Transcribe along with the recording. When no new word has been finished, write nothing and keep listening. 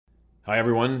Hi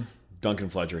everyone, Duncan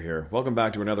Fletcher here. Welcome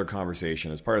back to another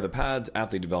conversation as part of the PAADS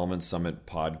Athlete Development Summit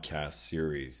podcast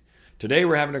series. Today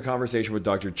we're having a conversation with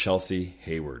Dr. Chelsea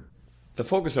Heyward. The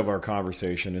focus of our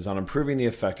conversation is on improving the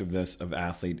effectiveness of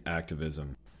athlete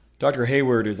activism. Dr.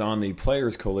 Heyward is on the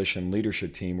Players Coalition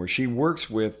leadership team where she works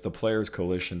with the Players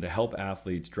Coalition to help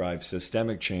athletes drive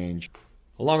systemic change.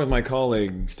 Along with my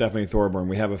colleague Stephanie Thorburn,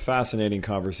 we have a fascinating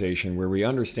conversation where we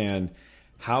understand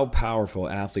how powerful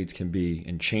athletes can be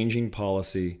in changing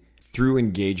policy through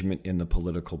engagement in the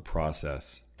political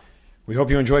process. We hope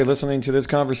you enjoy listening to this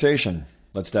conversation.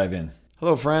 Let's dive in.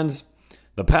 Hello, friends.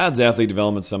 The PAADS Athlete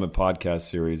Development Summit podcast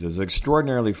series is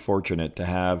extraordinarily fortunate to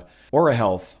have Aura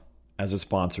Health as a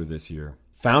sponsor this year.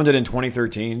 Founded in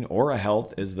 2013, Aura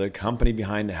Health is the company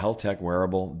behind the health tech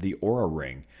wearable, the Aura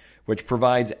Ring, which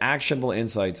provides actionable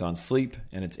insights on sleep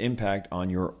and its impact on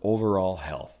your overall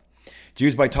health. It's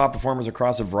used by top performers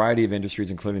across a variety of industries,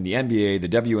 including the NBA, the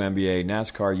WNBA,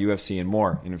 NASCAR, UFC, and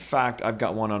more. And in fact, I've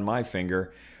got one on my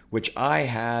finger, which I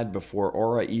had before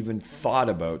Aura even thought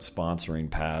about sponsoring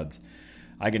PAADS.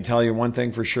 I can tell you one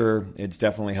thing for sure, it's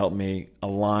definitely helped me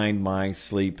align my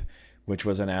sleep, which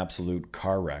was an absolute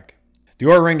car wreck. The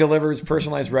Aura Ring delivers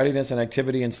personalized readiness and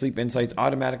activity and sleep insights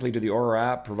automatically to the Aura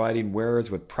app, providing wearers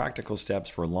with practical steps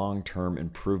for long-term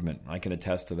improvement. I can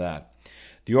attest to that.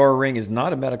 The Aura Ring is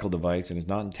not a medical device and is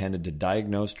not intended to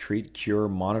diagnose, treat, cure,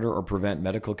 monitor, or prevent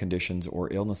medical conditions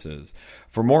or illnesses.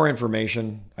 For more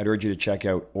information, I'd urge you to check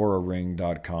out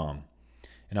auraring.com.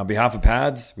 And on behalf of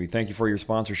PAADS, we thank you for your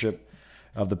sponsorship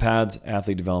of the PAADS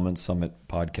Athlete Development Summit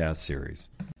podcast series.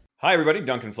 Hi, everybody.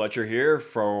 Duncan Fletcher here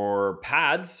for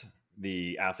PAADS,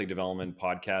 the Athlete Development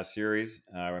podcast series.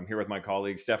 I'm here with my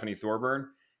colleague, Stephanie Thorburn.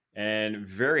 And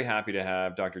very happy to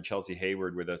have Dr. Chelsea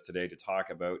Heyward with us today to talk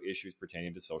about issues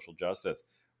pertaining to social justice.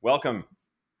 Welcome.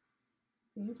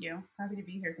 Thank you. Happy to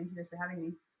be here. Thank you guys for having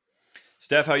me.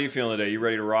 Steph, how are you feeling today? You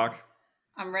ready to rock?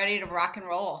 I'm ready to rock and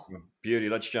roll. Beauty.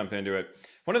 Let's jump into it.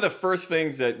 One of the first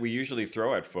things that we usually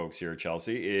throw at folks here,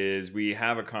 Chelsea, is we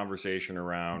have a conversation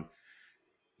around,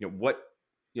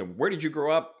 where did you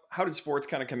grow up? How did sports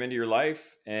kind of come into your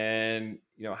life? And,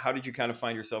 how did you kind of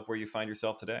find yourself where you find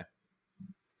yourself today?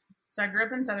 So I grew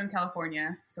up in Southern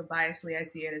California. So biasly, I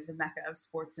see it as the mecca of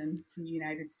sports in the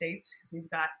United States because we've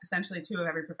got essentially two of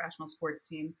every professional sports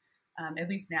team. At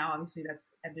least now, obviously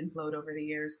that's ebbed and flowed over the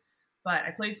years. But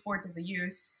I played sports as a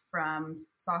youth from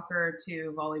soccer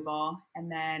to volleyball. And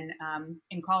then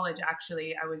in college,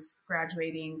 actually, I was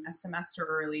graduating a semester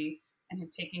early and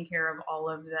had taken care of all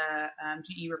of the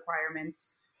GE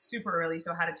requirements super early.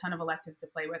 So I had a ton of electives to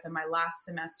play with. And my last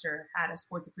semester had a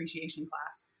sports appreciation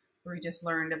class where we just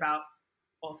learned about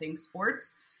all things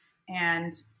sports.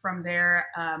 And from there,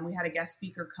 we had a guest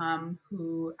speaker come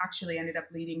who actually ended up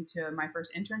leading to my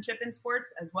first internship in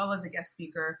sports, as well as a guest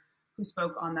speaker who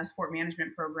spoke on the sport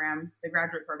management program, the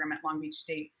graduate program at Long Beach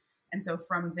State. And so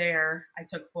from there, I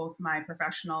took both my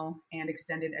professional and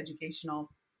extended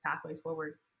educational pathways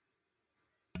forward.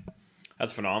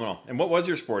 That's phenomenal. And what was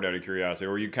your sport, out of curiosity?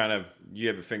 Or you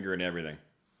have a finger in everything?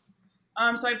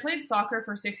 So I played soccer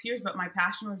for 6 years, but my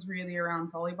passion was really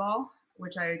around volleyball,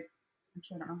 which I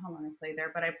don't know how long I played there,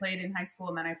 but I played in high school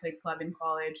and then I played club in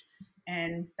college.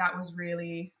 And that was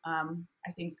really,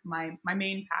 I think, my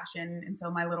main passion. And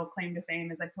so my little claim to fame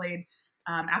is I played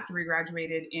after we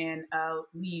graduated in a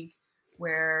league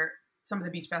where some of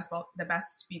the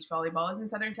best beach volleyball is in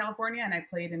Southern California. And I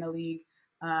played in a league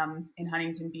in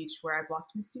Huntington Beach where I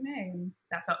blocked Misty May, and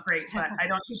that felt great. But I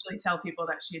don't usually tell people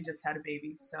that she had just had a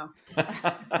baby. So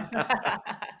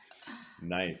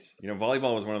nice.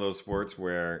 Volleyball was one of those sports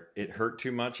where it hurt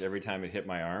too much every time it hit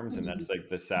my arms, and that's like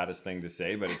the saddest thing to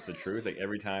say, but it's the truth. Like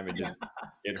every time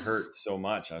it hurt so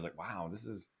much. I was like, wow, this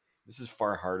is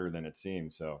far harder than it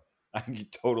seems. So I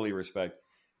totally respect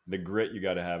the grit you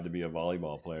got to have to be a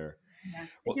volleyball player. Yeah.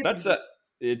 Well, that's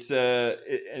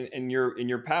in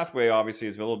your pathway obviously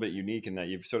is a little bit unique in that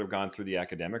you've sort of gone through the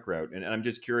academic route. And I'm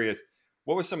just curious,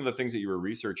 what was some of the things that you were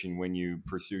researching when you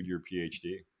pursued your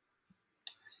PhD?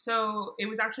 So it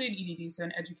was actually an EDD, so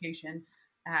an education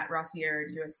at Rossier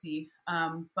at USC.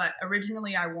 But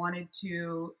originally I wanted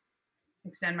to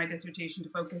extend my dissertation to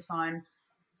focus on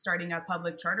starting a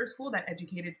public charter school that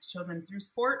educated children through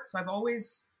sport. So I'm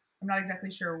not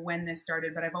exactly sure when this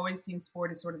started, but I've always seen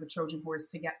sport as sort of a Trojan horse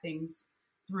to get things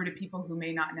through to people who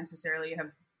may not necessarily have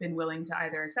been willing to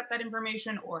either accept that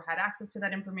information or had access to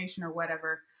that information or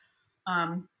whatever.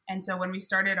 And so when we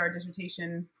started our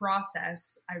dissertation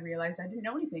process, I realized I didn't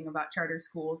know anything about charter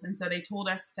schools. And so they told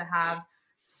us to have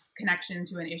connection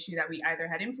to an issue that we either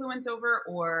had influence over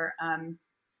or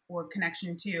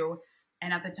connection to.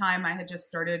 And at the time I had just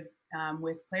started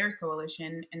with Players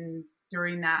Coalition. And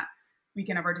during that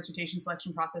weekend of our dissertation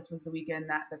selection process was the weekend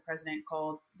that the president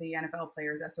called the NFL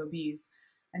players SOBs.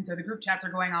 And so the group chats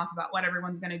are going off about what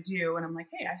everyone's going to do. And I'm like,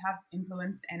 hey, I have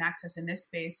influence and access in this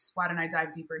space. Why don't I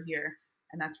dive deeper here?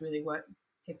 And that's really what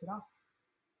kicked it off.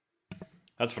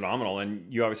 That's phenomenal.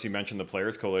 And you obviously mentioned the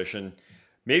Players Coalition.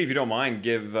 Maybe if you don't mind,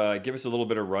 give us a little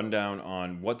bit of rundown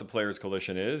on what the Players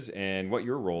Coalition is and what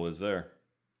your role is there.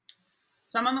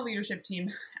 So I'm on the leadership team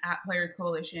at Players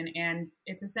Coalition, and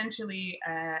it's essentially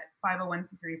a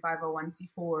 501c3,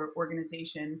 501c4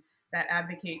 organization that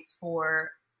advocates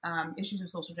for issues of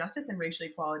social justice and racial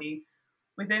equality.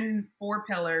 Within 4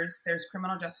 pillars, there's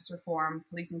criminal justice reform,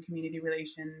 police and community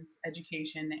relations,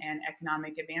 education, and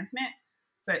economic advancement.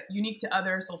 But unique to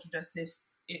other social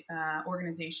justice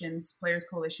organizations, Players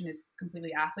Coalition is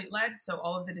completely athlete-led. So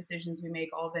all of the decisions we make,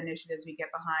 all of the initiatives we get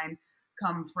behind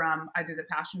come from either the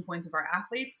passion points of our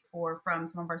athletes or from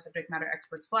some of our subject matter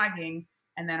experts flagging,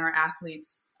 and then our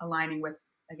athletes aligning with,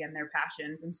 again, their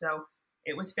passions. And so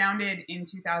it was founded in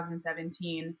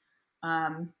 2017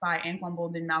 by Anquan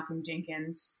Bolden and Malcolm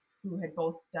Jenkins, who had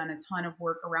both done a ton of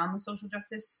work around the social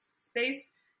justice space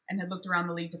and had looked around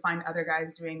the league to find other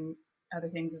guys doing other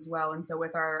things as well. And so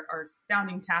with our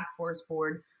founding task force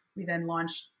board, we then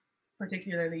launched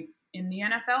particularly in the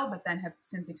NFL, but then have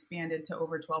since expanded to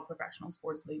over 12 professional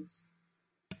sports leagues.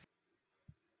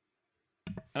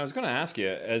 I was going to ask you,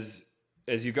 as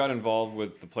you got involved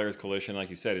with the Players Coalition, like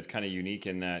you said, it's kind of unique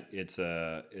in that it's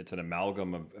an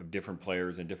amalgam of different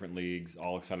players in different leagues,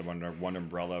 all kind of under one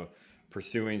umbrella,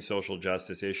 pursuing social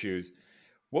justice issues.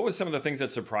 What was some of the things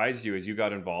that surprised you as you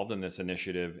got involved in this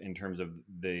initiative in terms of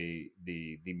the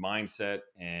mindset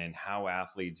and how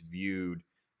athletes viewed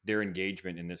their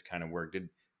engagement in this kind of work? Did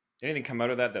anything come out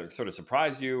of that sort of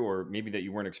surprised you, or maybe that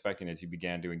you weren't expecting as you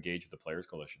began to engage with the Players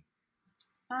Coalition?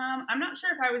 I'm not sure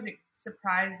if I was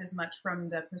surprised as much from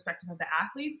the perspective of the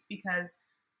athletes, because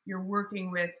you're working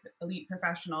with elite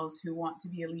professionals who want to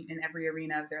be elite in every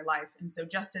arena of their life. And so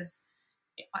just as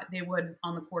they would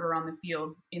on the court or on the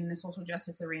field, in the social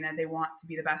justice arena, they want to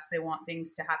be the best. They want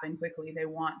things to happen quickly. They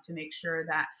want to make sure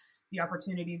that the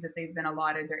opportunities that they've been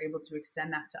allotted, they're able to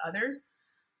extend that to others.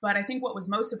 But I think what was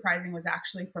most surprising was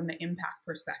actually from the impact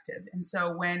perspective. And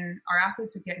so when our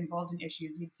athletes would get involved in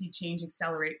issues, we'd see change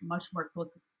accelerate much more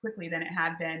quickly than it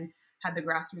had been had the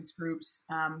grassroots groups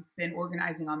been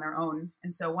organizing on their own.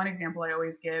 And so one example I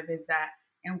always give is that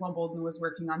Anquan Bolden was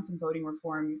working on some voting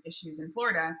reform issues in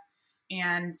Florida.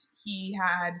 And he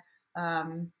had,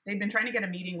 they'd been trying to get a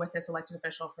meeting with this elected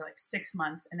official for like 6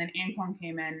 months. And then Anquan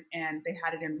came in and they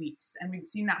had it in weeks. And we'd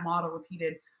seen that model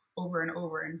repeated over and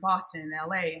over in Boston, in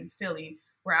LA, and Philly,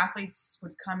 where athletes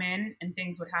would come in and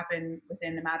things would happen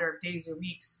within a matter of days or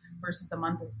weeks versus the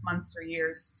months or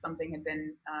years something had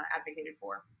been advocated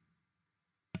for.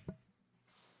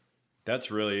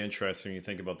 That's really interesting. You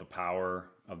think about the power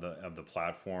of the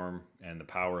platform and the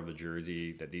power of the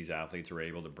jersey that these athletes are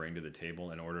able to bring to the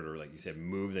table in order to, like you said,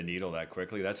 move the needle that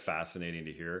quickly. That's fascinating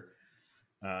to hear.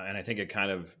 And I think it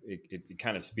kind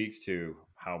of speaks to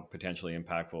how potentially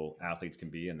impactful athletes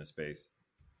can be in this space.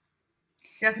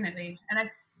 Definitely. And I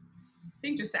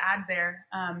think just to add there,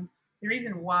 the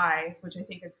reason why, which I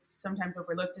think is sometimes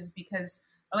overlooked, is because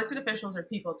elected officials are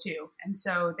people too. And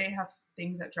so they have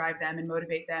things that drive them and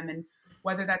motivate them. And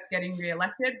whether that's getting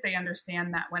reelected, they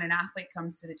understand that when an athlete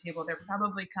comes to the table, they're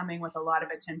probably coming with a lot of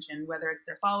attention, whether it's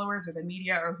their followers or the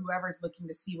media or whoever's looking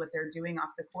to see what they're doing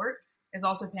off the court is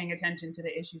also paying attention to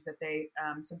the issues that they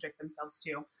subject themselves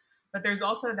to. But there's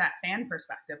also that fan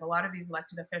perspective. A lot of these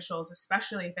elected officials,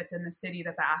 especially if it's in the city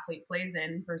that the athlete plays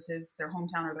in versus their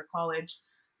hometown or their college,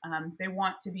 they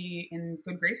want to be in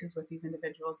good graces with these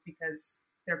individuals because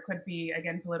there could be,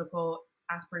 again, political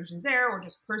aspirations there, or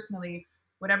just personally,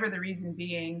 whatever the reason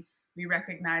being, we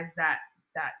recognize that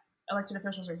elected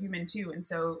officials are human too. And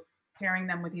so pairing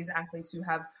them with these athletes who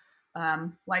have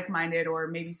like-minded or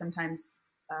maybe sometimes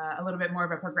a little bit more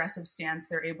of a progressive stance,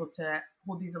 they're able to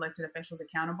hold these elected officials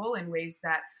accountable in ways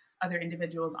that other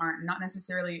individuals aren't, not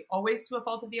necessarily always to a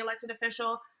fault of the elected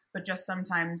official, but just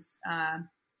sometimes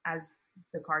as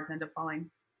the cards end up falling.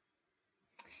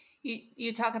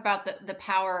 You talk about the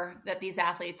power that these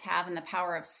athletes have and the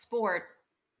power of sport,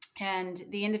 and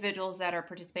the individuals that are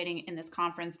participating in this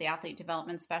conference, the athlete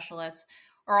development specialists,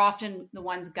 are often the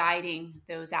ones guiding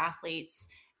those athletes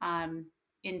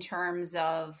in terms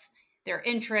of their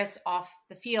interests off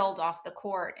the field, off the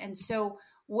court. And so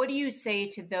what do you say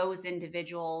to those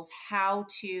individuals, how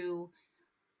to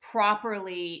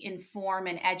properly inform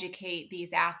and educate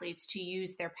these athletes to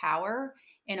use their power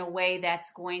in a way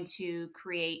that's going to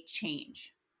create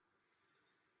change?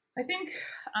 I think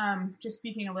just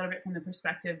speaking a little bit from the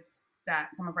perspective that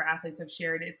some of our athletes have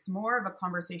shared, it's more of a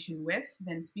conversation with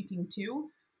than speaking to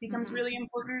becomes really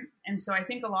important. And so I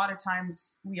think a lot of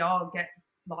times we all get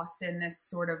lost in this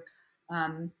sort of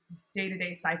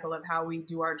day-to-day cycle of how we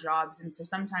do our jobs. And so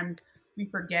sometimes we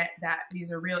forget that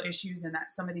these are real issues and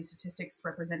that some of these statistics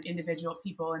represent individual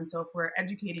people. And so if we're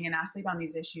educating an athlete on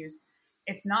these issues,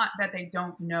 it's not that they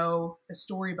don't know the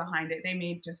story behind it. They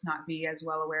may just not be as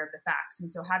well aware of the facts. And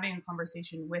so having a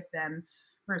conversation with them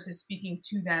versus speaking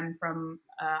to them from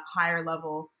a higher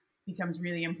level becomes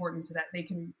really important so that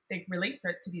they relate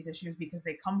to these issues because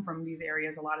they come from these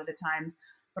areas a lot of the times,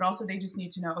 but also they just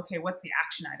need to know, okay, what's the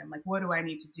action item? Like, what do I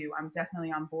need to do? I'm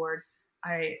definitely on board.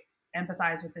 I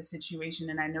empathize with this situation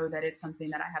and I know that it's something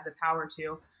that I have the power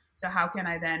to. So how can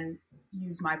I then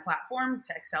use my platform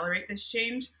to accelerate this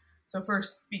change? So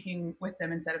first speaking with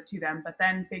them instead of to them, but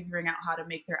then figuring out how to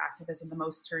make their activism the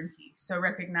most turnkey. So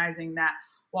recognizing that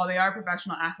while they are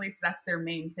professional athletes, that's their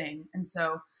main thing. And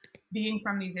so being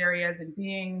from these areas and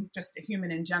being just a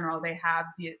human in general, they have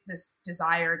this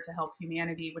desire to help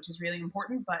humanity, which is really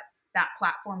important, but that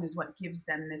platform is what gives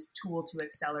them this tool to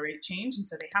accelerate change. And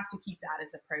so they have to keep that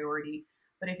as the priority.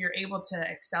 But if you're able to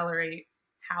accelerate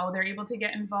how they're able to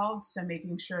get involved, so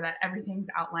making sure that everything's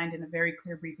outlined in a very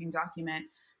clear briefing document,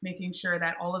 making sure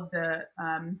that all of the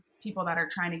people that are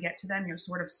trying to get to them, you're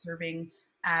sort of serving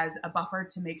as a buffer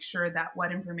to make sure that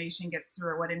what information gets through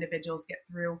or what individuals get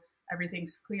through,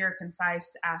 everything's clear,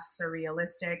 concise, asks are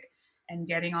realistic, and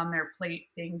getting on their plate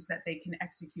things that they can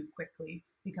execute quickly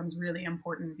becomes really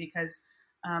important because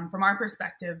from our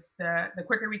perspective, the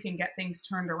quicker we can get things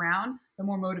turned around, the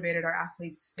more motivated our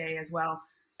athletes stay as well.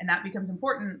 And that becomes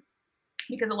important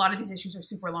because a lot of these issues are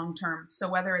super long term. So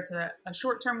whether it's a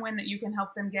short term win that you can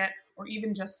help them get, or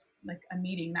even just like a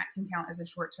meeting that can count as a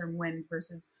short term win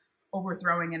versus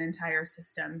overthrowing an entire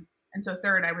system. And so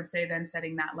third, I would say then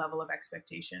setting that level of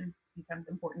expectation becomes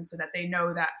important so that they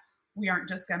know that we aren't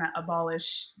just going to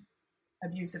abolish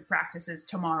abusive practices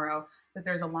tomorrow, that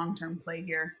there's a long-term play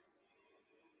here.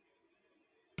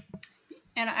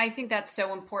 And I think that's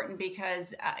so important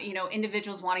because,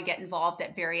 individuals want to get involved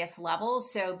at various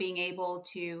levels. So being able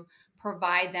to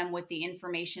provide them with the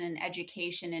information and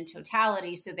education in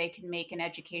totality so they can make an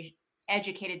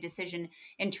educated decision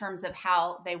in terms of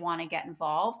how they want to get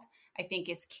involved, I think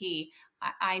is key.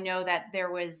 I know that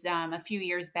there was a few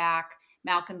years back,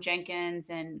 Malcolm Jenkins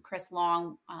and Chris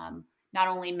Long not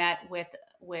only met with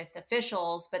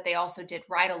officials, but they also did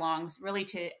ride-alongs really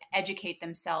to educate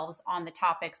themselves on the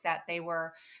topics that they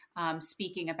were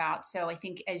speaking about. So I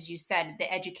think, as you said,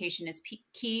 the education is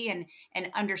key and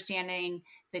understanding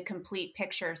the complete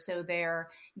picture. So they're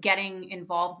getting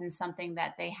involved in something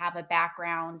that they have a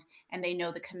background and they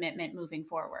know the commitment moving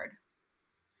forward.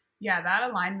 Yeah, that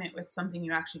alignment with something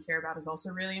you actually care about is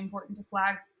also really important to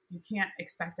flag. You can't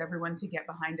expect everyone to get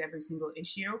behind every single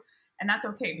issue. And that's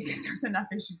okay because there's enough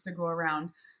issues to go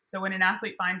around. So when an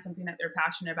athlete finds something that they're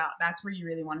passionate about, that's where you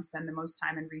really want to spend the most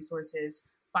time and resources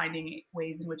finding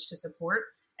ways in which to support.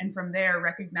 And from there,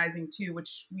 recognizing too,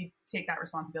 which we take that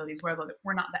responsibility as well, that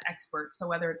we're not the experts. So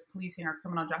whether it's policing or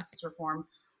criminal justice reform,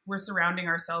 we're surrounding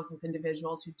ourselves with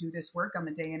individuals who do this work on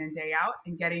the day in and day out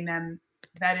and getting them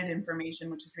vetted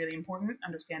information, which is really important,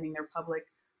 understanding their public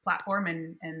platform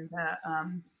and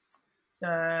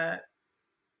the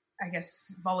I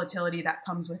guess, volatility that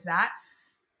comes with that,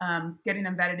 getting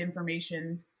them vetted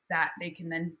information that they can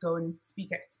then go and speak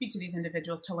to these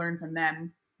individuals to learn from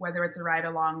them, whether it's a ride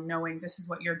along, knowing this is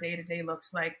what your day-to-day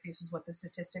looks like, this is what the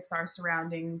statistics are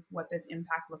surrounding what this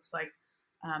impact looks like,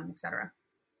 et cetera.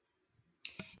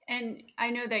 And I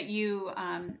know that you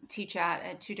teach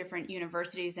at two different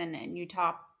universities and you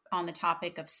talk on the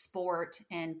topic of sport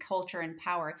and culture and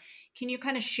power. Can you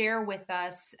kind of share with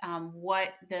us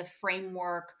what the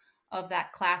framework of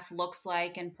that class looks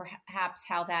like and perhaps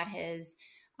how that has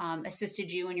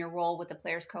assisted you in your role with the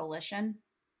Players Coalition?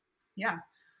 Yeah.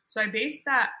 So I based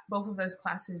both of those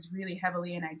classes really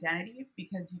heavily in identity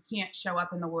because you can't show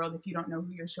up in the world if you don't know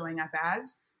who you're showing up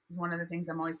as, is one of the things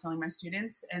I'm always telling my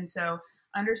students. And so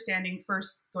understanding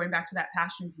first, going back to that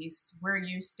passion piece, where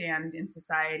you stand in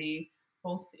society,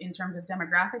 both in terms of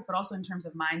demographic, but also in terms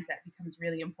of mindset becomes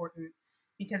really important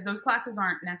because those classes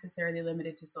aren't necessarily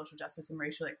limited to social justice and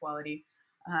racial equality.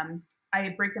 I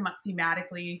break them up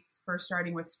thematically, first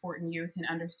starting with sport and youth and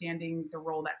understanding the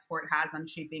role that sport has on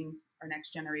shaping our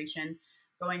next generation,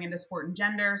 going into sport and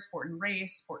gender, sport and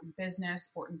race, sport and business,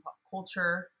 sport and pop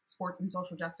culture, sport and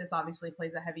social justice obviously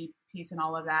plays a heavy piece in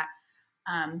all of that.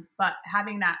 But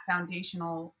having that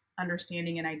foundational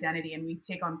understanding and identity, and we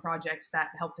take on projects that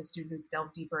help the students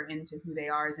delve deeper into who they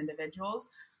are as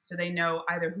individuals. So they know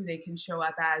either who they can show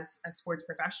up as sports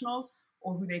professionals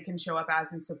or who they can show up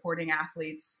as in supporting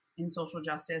athletes in social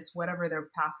justice, whatever their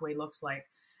pathway looks like.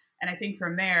 And I think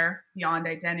from there, beyond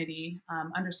identity,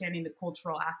 understanding the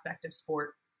cultural aspect of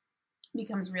sport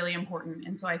becomes really important.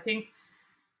 And so I think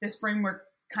this framework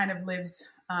kind of lives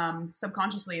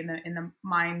subconsciously in the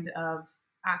mind of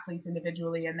athletes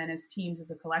individually, and then as teams, as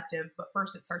a collective. But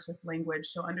first, it starts with language.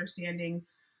 So understanding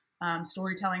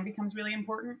storytelling becomes really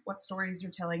important. What stories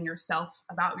you're telling yourself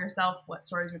about yourself, what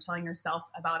stories you're telling yourself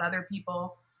about other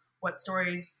people, what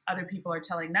stories other people are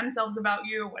telling themselves about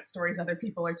you, what stories other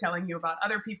people are telling you about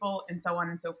other people, and so on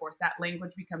and so forth. That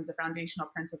language becomes a foundational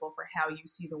principle for how you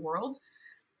see the world.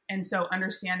 And so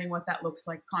understanding what that looks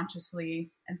like consciously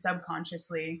and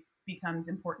subconsciously becomes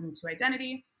important to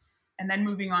identity. And then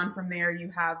moving on from there, you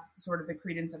have sort of the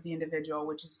credence of the individual,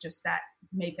 which is just that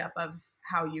makeup of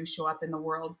how you show up in the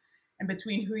world. And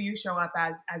between who you show up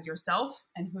as yourself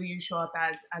and who you show up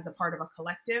as a part of a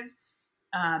collective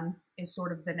is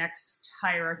sort of the next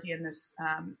hierarchy in this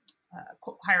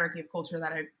hierarchy of culture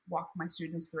that I walk my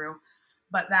students through.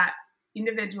 But that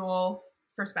individual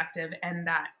perspective and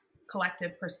that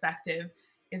collective perspective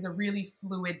is a really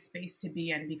fluid space to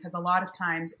be in, because a lot of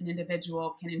times an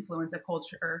individual can influence a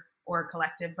culture or a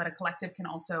collective, but a collective can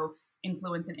also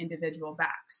influence an individual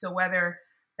back. So whether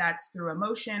that's through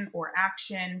emotion or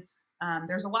action,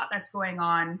 there's a lot that's going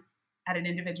on at an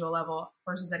individual level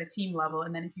versus at a team level.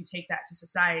 And then if you take that to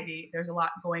society, there's a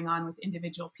lot going on with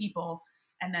individual people,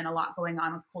 and then a lot going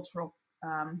on with cultural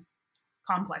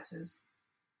complexes.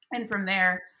 And from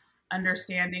there,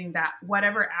 understanding that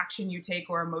whatever action you take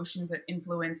or emotions that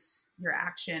influence your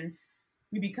action,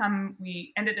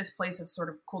 we end at this place of sort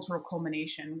of cultural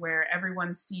culmination where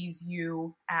everyone sees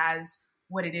you as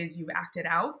what it is you've acted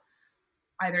out,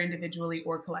 either individually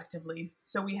or collectively.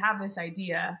 So we have this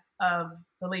idea of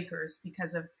the Lakers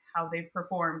because of how they've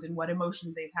performed and what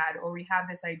emotions they've had, or we have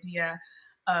this idea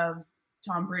of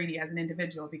Tom Brady as an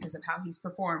individual because of how he's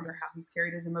performed or how he's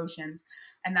carried his emotions.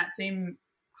 And that same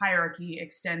hierarchy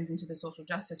extends into the social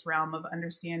justice realm of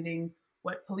understanding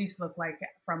what police look like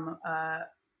from a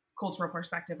cultural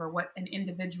perspective, or what an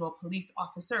individual police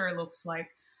officer looks like.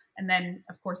 And then,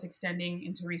 of course, extending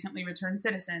into recently returned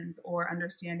citizens, or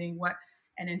understanding what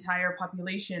an entire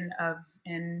population of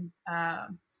an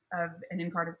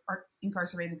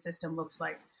incarcerated system looks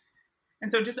like.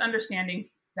 And so just understanding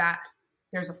that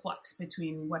there's a flux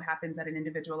between what happens at an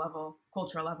individual level,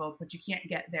 cultural level, but you can't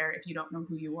get there if you don't know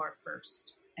who you are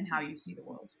first and how you see the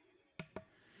world.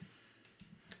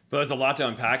 Well, there's a lot to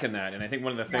unpack in that. And I think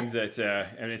one of the things that,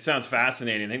 and it sounds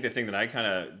fascinating, I think the thing that I kind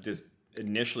of just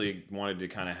initially wanted to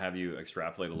kind of have you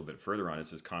extrapolate a little bit further on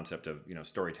is this concept of,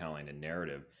 storytelling and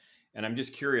narrative. And I'm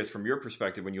just curious, from your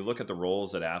perspective, when you look at the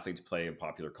roles that athletes play in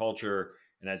popular culture,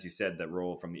 and as you said, that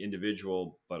role from the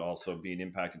individual, but also being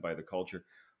impacted by the culture,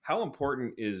 how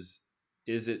important is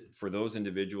it for those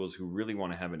individuals who really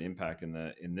want to have an impact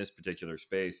in this particular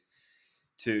space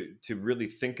to really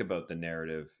think about the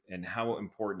narrative, and how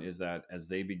important is that as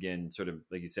they begin sort of,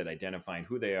 like you said, identifying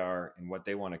who they are and what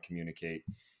they want to communicate,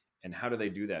 and how do they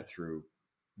do that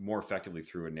more effectively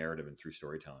through a narrative and through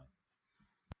storytelling?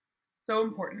 So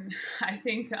important. I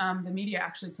think the media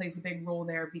actually plays a big role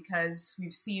there, because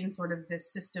we've seen sort of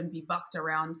this system be bucked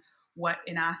around what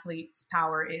an athlete's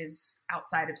power is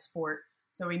outside of sport.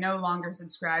 So we no longer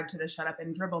subscribe to the shut up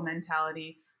and dribble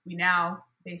mentality. We now,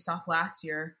 based off last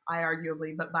year, I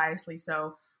arguably, but biasly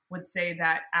so, would say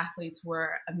that athletes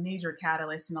were a major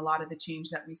catalyst in a lot of the change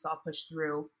that we saw push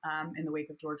through in the wake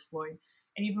of George Floyd.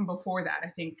 And even before that, I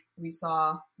think we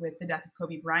saw with the death of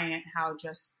Kobe Bryant how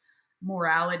just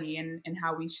morality and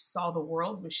how we saw the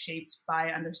world was shaped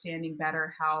by understanding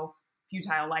better how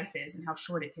futile life is and how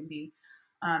short it can be.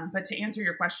 But to answer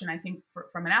your question, I think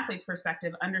from an athlete's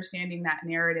perspective, understanding that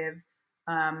narrative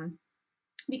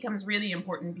becomes really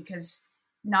important, because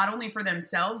not only for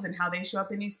themselves and how they show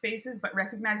up in these spaces, but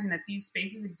recognizing that these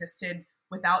spaces existed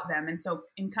without them. And so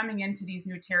in coming into these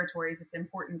new territories, it's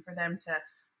important for them to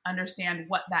understand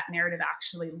what that narrative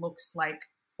actually looks like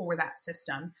for that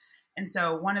system. And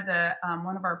so one of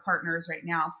our partners right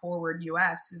now, Forward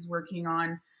US, is working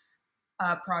on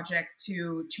a project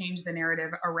to change the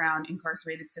narrative around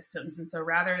incarcerated systems. And so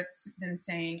rather than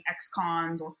saying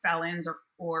ex-cons or felons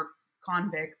or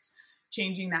convicts,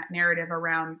 changing that narrative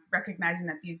around recognizing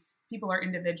that these people are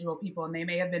individual people and they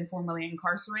may have been formerly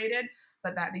incarcerated,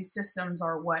 but that these systems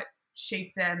are what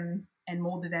shaped them and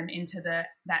molded them into that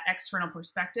external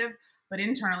perspective. But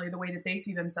internally, the way that they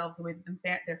see themselves, the way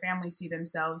that their families see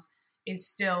themselves, is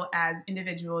still as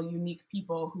individual, unique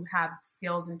people who have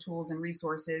skills and tools and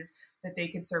resources that they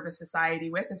could serve a society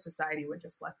with if society would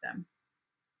just let them.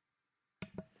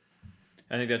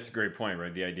 I think that's a great point,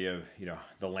 right? The idea of,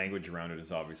 the language around it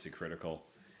is obviously critical.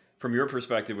 From your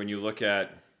perspective, when you look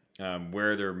at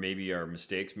where there maybe are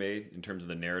mistakes made in terms of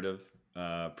the narrative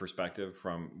perspective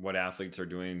from what athletes are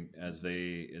doing as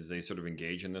they sort of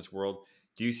engage in this world,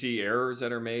 do you see errors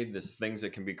that are made, things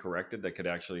that can be corrected that could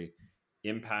actually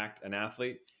impact an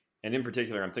athlete? And in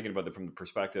particular, I'm thinking about it from the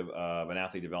perspective of an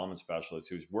athlete development specialist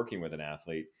who's working with an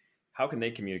athlete. How can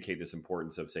they communicate this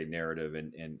importance of, say, narrative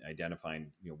and identifying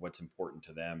what's important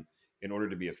to them in order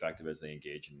to be effective as they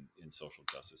engage in social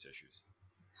justice issues?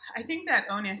 I think that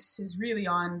onus is really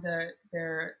on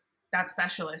that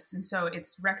specialist. And so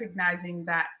it's recognizing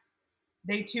that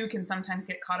they too can sometimes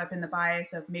get caught up in the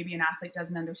bias of maybe an athlete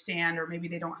doesn't understand, or maybe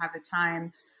they don't have the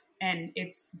time. And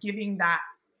it's giving that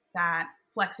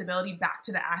flexibility back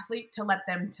to the athlete to let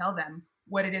them tell them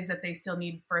what it is that they still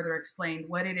need further explained,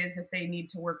 what it is that they need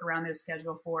to work around their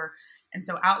schedule for. And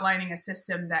so outlining a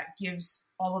system that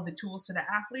gives all of the tools to the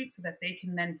athlete so that they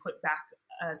can then put back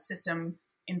a system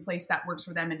in place that works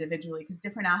for them individually, because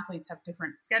different athletes have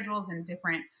different schedules and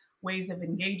different ways of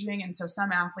engaging. And so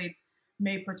some athletes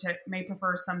may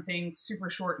prefer something super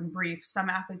short and brief. Some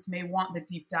athletes may want the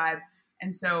deep dive.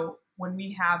 And so when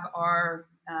we have our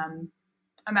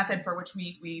a method for which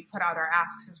we put out our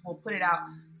asks is we'll put it out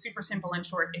super simple and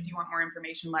short. If you want more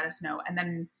information, let us know. And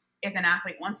then if an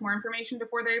athlete wants more information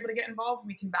before they're able to get involved,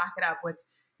 we can back it up with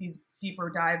these deeper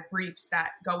dive briefs that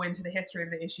go into the history of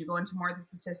the issue, go into more of the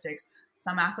statistics.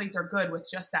 Some athletes are good with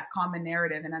just that common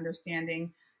narrative and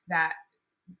understanding that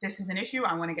this is an issue.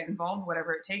 I want to get involved,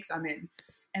 whatever it takes, I'm in.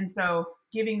 And so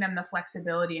giving them the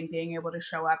flexibility and being able to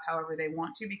show up however they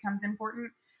want to becomes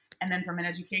important. And then from an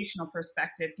educational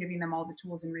perspective, giving them all the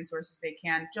tools and resources they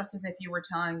can, just as if you were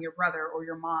telling your brother or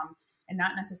your mom, and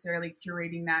not necessarily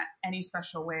curating that any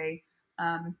special way.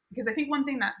 Because I think one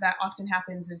thing that often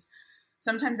happens is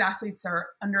sometimes athletes are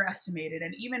underestimated,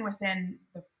 and even within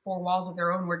the four walls of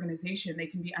their own organization, they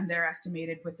can be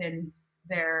underestimated within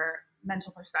their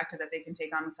mental perspective that they can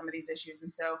take on with some of these issues.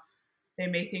 And so they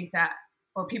may think that,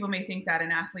 or people may think that an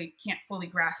athlete can't fully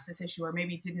grasp this issue, or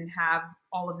maybe didn't have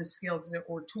all of the skills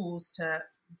or tools to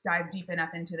dive deep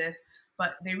enough into this,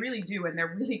 but they really do. And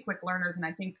they're really quick learners. And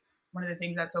I think one of the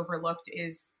things that's overlooked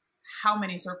is how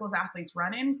many circles athletes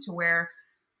run in, to where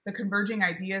the converging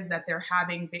ideas that they're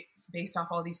having based off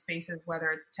all these spaces,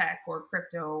 whether it's tech or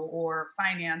crypto or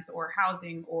finance or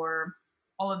housing or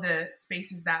all of the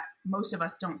spaces that most of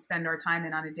us don't spend our time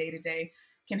in on a day-to-day,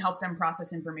 can help them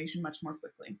process information much more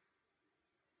quickly.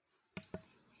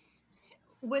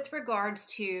 With regards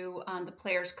to the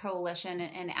Players Coalition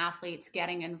and athletes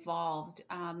getting involved,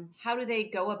 how do they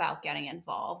go about getting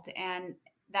involved? And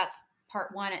that's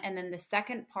part one. And then the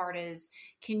second part is,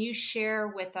 can you share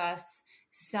with us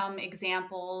some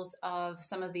examples of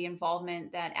some of the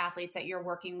involvement that athletes that you're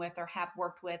working with or have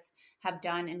worked with have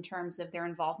done in terms of their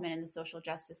involvement in the social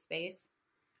justice space?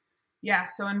 Yeah,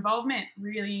 so involvement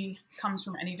really comes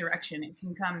from any direction. It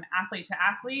can come athlete to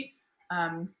athlete.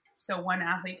 So one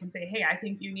athlete can say, hey, I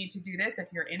think you need to do this. If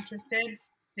you're interested,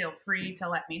 feel free to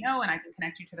let me know and I can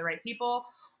connect you to the right people.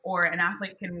 Or an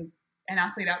athlete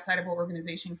outside of our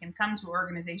organization can come to our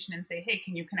organization and say, hey,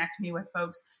 can you connect me with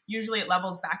folks? Usually it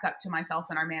levels back up to myself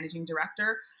and our managing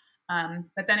director.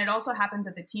 But then it also happens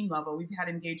at the team level. We've had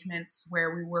engagements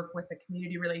where we work with the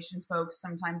community relations folks,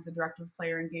 sometimes the director of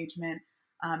player engagement.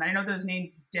 And I know those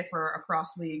names differ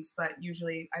across leagues, but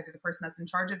usually either the person that's in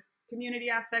charge of community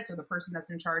aspects or the person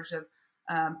that's in charge of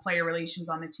player relations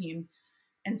on the team.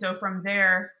 And so from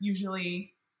there,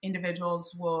 usually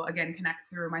individuals will, again, connect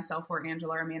through myself or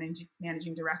Angela, our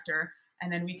managing director,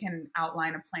 and then we can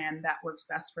outline a plan that works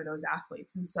best for those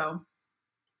athletes. And so,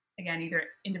 again, either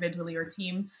individually or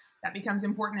team, that becomes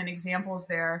important. And examples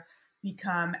there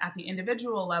become at the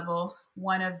individual level.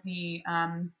 One of the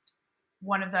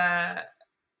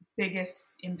biggest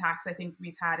impacts I think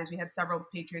we've had is we had several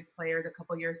Patriots players a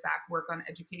couple years back work on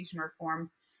education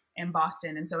reform in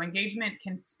Boston. And so engagement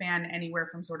can span anywhere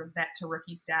from sort of vet to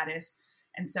rookie status.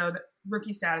 And so the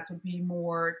rookie status would be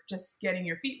more just getting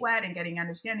your feet wet and getting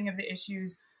understanding of the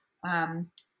issues,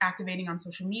 activating on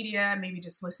social media, maybe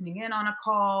just listening in on a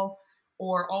call,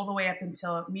 or all the way up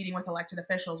until meeting with elected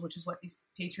officials, which is what these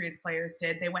Patriots players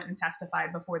did. They went and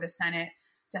testified before the Senate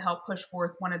to help push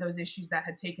forth one of those issues that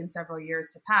had taken several years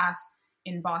to pass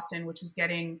in Boston, which was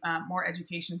getting more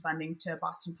education funding to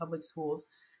Boston public schools.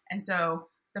 And so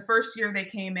the first year they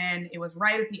came in, it was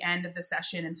right at the end of the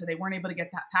session. And so they weren't able to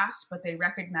get that passed, but they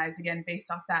recognized, again,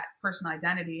 based off that personal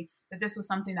identity, that this was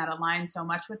something that aligned so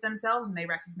much with themselves. And they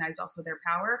recognized also their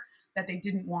power, that they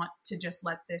didn't want to just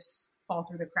let this fall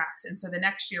through the cracks. And so the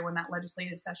next year when that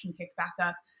legislative session kicked back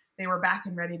up, they were back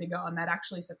and ready to go. And that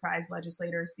actually surprised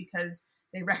legislators because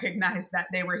they recognized that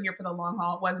they were here for the long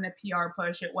haul. It wasn't a PR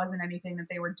push. It wasn't anything that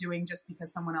they were doing just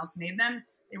because someone else made them.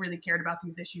 They really cared about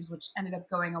these issues, which ended up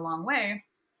going a long way.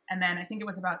 And then I think it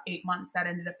was about 8 months that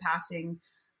ended up passing.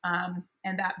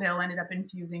 And that bill ended up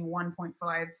infusing $1.4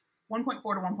 to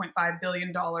 $1.5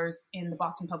 billion in the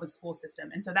Boston public school system.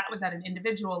 And so that was at an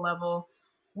individual level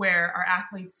where our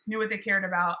athletes knew what they cared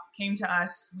about, came to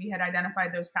us. We had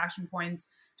identified those passion points,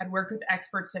 had worked with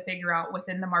experts to figure out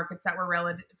within the markets that were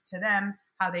relative to them,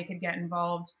 how they could get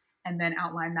involved, and then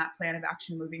outline that plan of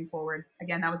action moving forward.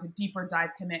 Again, that was a deeper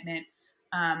dive commitment.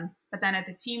 But then at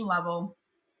the team level,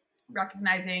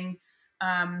 recognizing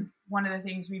one of the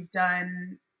things we've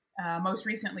done most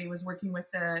recently was working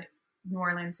with the New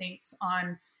Orleans Saints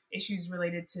on issues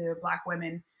related to Black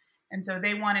women. And so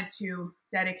they wanted to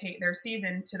dedicate their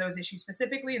season to those issues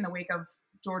specifically in the wake of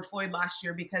George Floyd last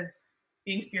year, because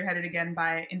being spearheaded again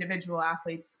by individual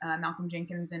athletes, Malcolm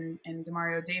Jenkins and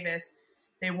Demario Davis,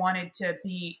 they wanted to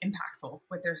be impactful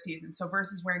with their season. So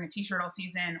versus wearing a t-shirt all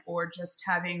season or just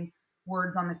having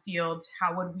words on the field,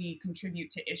 how would we contribute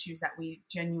to issues that we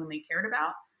genuinely cared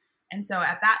about? And so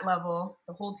at that level,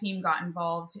 the whole team got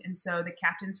involved. And so the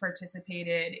captains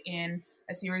participated in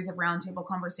a series of roundtable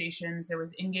conversations. There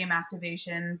was in-game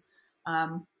activations,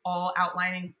 all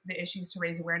outlining the issues to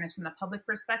raise awareness from the public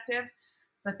perspective,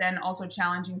 but then also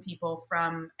challenging people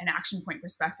from an action point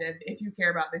perspective. If you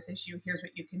care about this issue, here's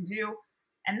what you can do.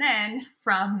 And then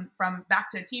from back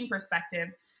to a team perspective,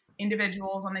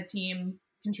 individuals on the team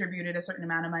contributed a certain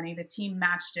amount of money. The team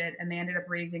matched it, and they ended up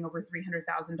raising over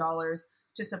 $300,000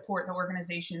 to support the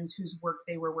organizations whose work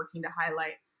they were working to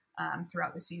highlight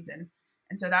throughout the season.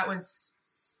 And so that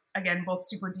was, again, both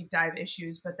super deep dive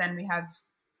issues, but then we have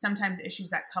sometimes issues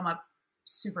that come up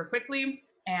super quickly,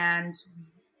 and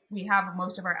we have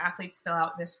most of our athletes fill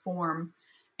out this form.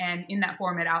 And in that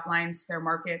form, it outlines their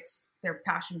markets, their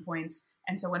passion points.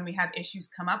 And so when we have issues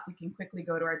come up, we can quickly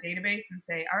go to our database and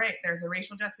say, all right, there's a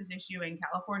racial justice issue in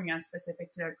California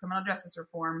specific to criminal justice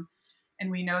reform. And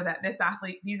we know that these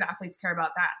athletes care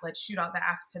about that. Let's shoot out the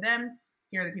ask to them.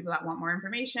 Here are the people that want more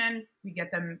information. We get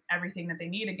them everything that they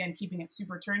need. Again, keeping it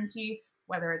super turnkey,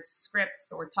 whether it's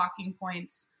scripts or talking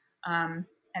points, and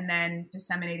then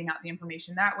disseminating out the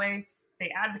information that way.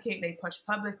 They advocate, they push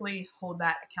publicly, hold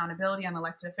that accountability on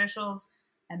elected officials,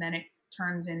 and then it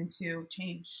turns into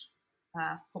change,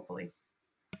 hopefully.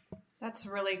 That's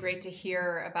really great to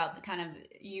hear about the kind of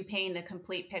you painting the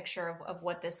complete picture of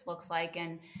what this looks like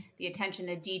and the attention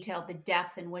to detail, the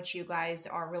depth in which you guys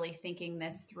are really thinking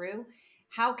this through.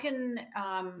 How can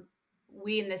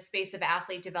we in this space of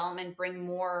athlete development bring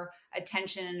more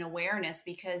attention and awareness?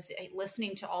 Because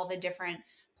listening to all the different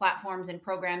platforms and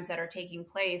programs that are taking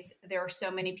place, there are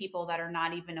so many people that are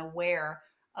not even aware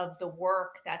of the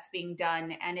work that's being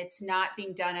done, and it's not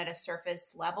being done at a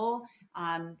surface level.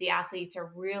 The athletes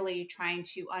are really trying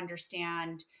to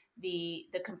understand the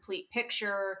complete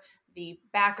picture, the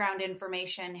background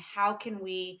information. How can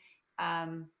we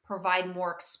provide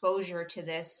more exposure to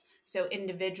this so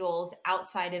individuals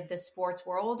outside of the sports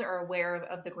world are aware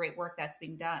of the great work that's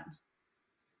being done?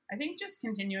 I think just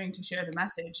continuing to share the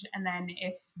message. And then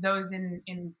if those in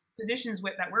positions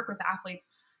that work with athletes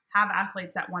have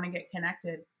athletes that want to get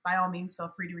connected, by all means,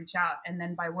 feel free to reach out. And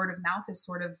then by word of mouth is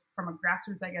sort of from a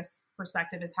grassroots, I guess,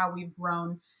 perspective is how we've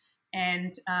grown.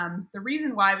 And the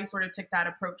reason why we sort of took that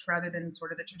approach rather than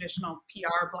sort of the traditional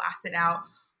PR blast it out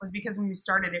was because when we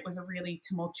started, it was a really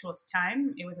tumultuous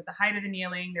time. It was at the height of the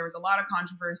kneeling. There was a lot of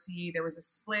controversy. There was a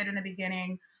split in the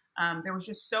beginning. There was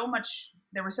just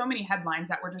there were so many headlines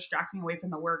that were distracting away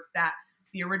from the work that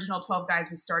the original 12 guys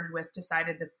we started with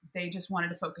decided that they just wanted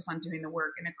to focus on doing the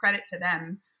work. And a credit to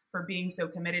them for being so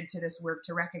committed to this work,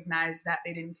 to recognize that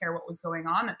they didn't care what was going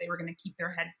on, that they were going to keep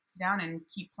their heads down and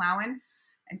keep plowing.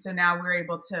 And so now we're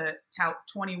able to tout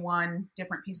 21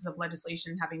 different pieces of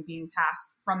legislation having been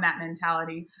passed from that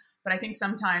mentality. But I think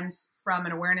sometimes from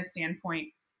an awareness standpoint,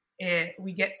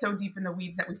 we get so deep in the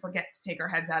weeds that we forget to take our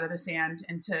heads out of the sand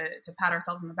and to pat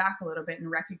ourselves on the back a little bit, and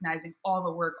recognizing all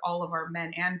the work all of our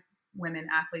men and women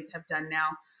athletes have done now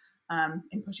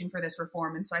in pushing for this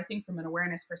reform. And so I think from an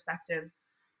awareness perspective,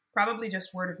 probably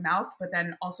just word of mouth, but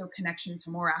then also connection to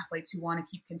more athletes who want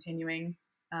to keep continuing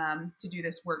to do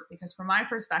this work. Because from my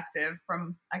perspective,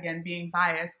 from, again, being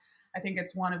biased, I think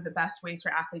it's one of the best ways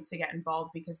for athletes to get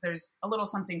involved, because there's a little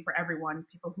something for everyone.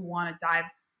 People who want to dive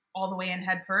all the way in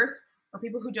head first, or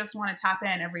people who just want to tap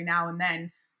in every now and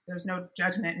then. There's no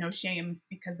judgment, no shame,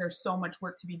 because there's so much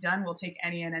work to be done. We'll take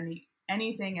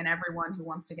anything and everyone who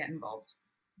wants to get involved.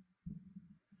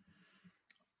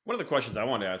 One of the questions I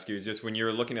wanted to ask you is just when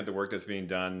you're looking at the work that's being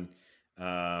done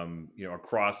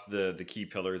across the key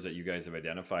pillars that you guys have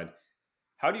identified.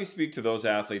 How do you speak to those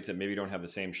athletes that maybe don't have the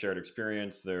same shared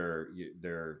experience? They're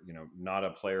not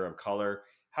a player of color.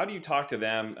 How do you talk to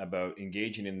them about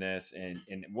engaging in this, and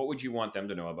what would you want them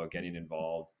to know about getting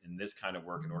involved in this kind of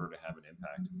work in order to have an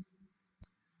impact?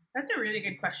 That's a really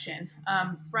good question.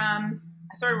 I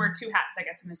sort of wear two hats, I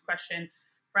guess, in this question.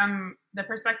 From the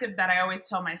perspective that I always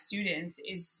tell my students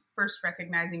is first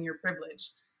recognizing your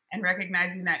privilege and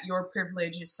recognizing that your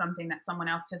privilege is something that someone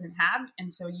else doesn't have.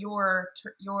 And so your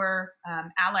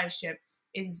allyship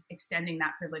is extending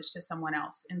that privilege to someone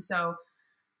else. And so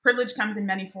privilege comes in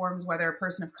many forms, whether a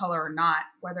person of color or not,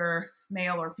 whether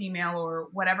male or female or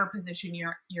whatever position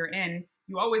you're in,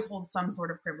 you always hold some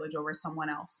sort of privilege over someone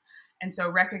else. And so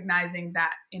recognizing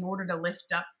that in order to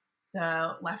lift up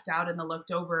the left out and the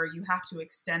looked over, you have to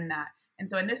extend that. And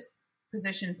so in this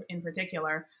position in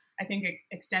particular, I think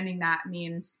extending that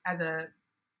means as a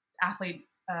athlete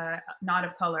not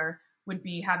of color would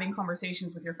be having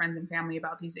conversations with your friends and family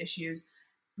about these issues,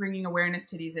 bringing awareness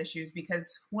to these issues.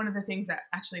 Because one of the things that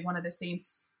actually one of the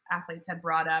Saints athletes had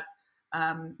brought up,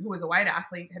 who was a white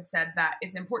athlete, had said that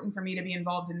it's important for me to be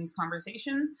involved in these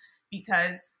conversations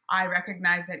because I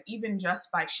recognize that even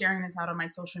just by sharing this out on my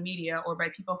social media or by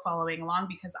people following along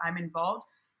because I'm involved,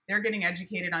 they're getting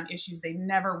educated on issues they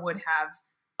never would have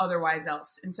otherwise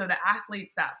else. And so the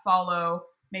athletes that follow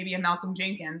maybe a Malcolm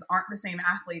Jenkins aren't the same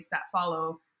athletes that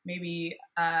follow maybe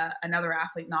another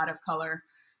athlete not of color.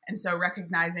 And so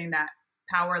recognizing that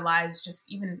power lies just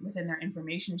even within their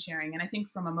information sharing. And I think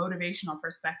from a motivational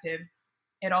perspective,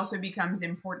 it also becomes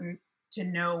important to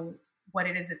know what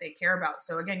it is that they care about.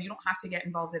 So again, you don't have to get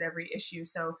involved at every issue.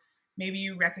 So maybe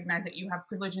you recognize that you have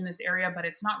privilege in this area, but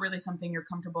it's not really something you're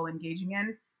comfortable engaging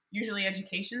in. Usually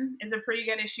education is a pretty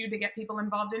good issue to get people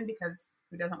involved in because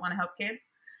who doesn't want to help kids?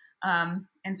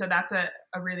 And so that's a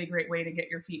really great way to get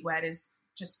your feet wet is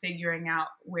just figuring out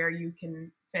where you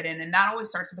can fit in. And that always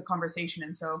starts with a conversation.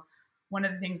 And so one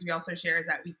of the things we also share is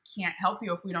that we can't help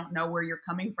you if we don't know where you're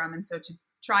coming from. And so to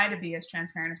try to be as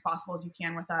transparent as possible as you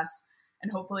can with us,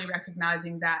 and hopefully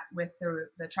recognizing that with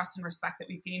the trust and respect that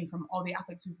we've gained from all the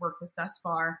athletes we've worked with thus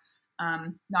far,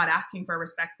 not asking for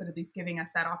respect, but at least giving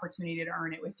us that opportunity to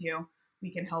earn it with you, we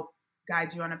can help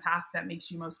guide you on a path that makes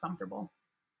you most comfortable.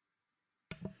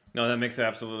 No, that makes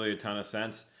absolutely a ton of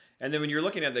sense. And then when you're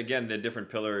looking at, again, the different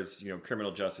pillars,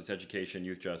 criminal justice, education,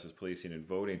 youth justice, policing, and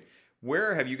voting,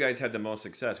 where have you guys had the most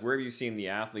success? Where have you seen the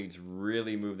athletes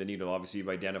really move the needle? Obviously, you've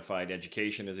identified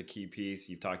education as a key piece.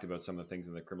 You've talked about some of the things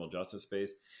in the criminal justice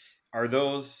space. Are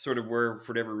those sort of where,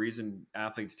 for whatever reason,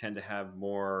 athletes tend to have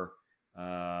more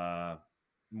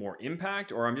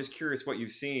impact? Or I'm just curious what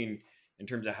you've seen in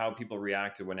terms of how people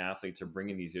react to when athletes are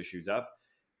bringing these issues up,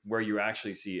 where you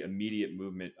actually see immediate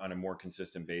movement on a more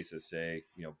consistent basis, say,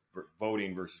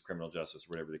 voting versus criminal justice,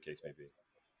 whatever the case may be.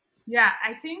 Yeah,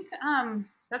 I think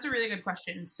that's a really good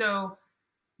question. So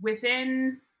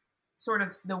within sort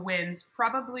of the wins,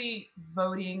 probably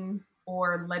voting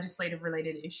or legislative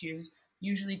related issues,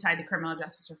 usually tied to criminal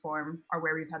justice reform, are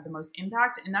where we've had the most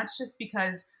impact. And that's just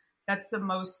because that's the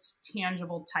most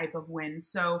tangible type of win.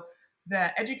 So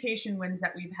the education wins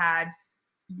that we've had,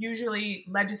 usually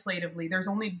legislatively, there's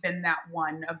only been that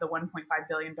one of the $1.5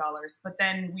 billion. But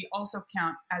then we also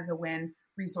count as a win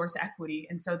resource equity.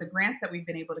 And so the grants that we've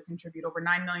been able to contribute, over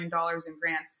 $9 million in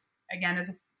grants, again,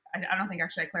 I don't think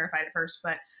actually I clarified it first,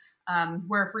 but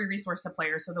we're a free resource to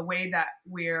players. So the way that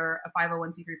we're a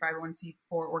 501c3, 501c4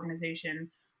 organization,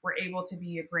 we're able to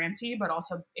be a grantee, but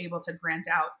also able to grant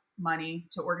out money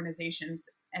to organizations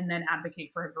and then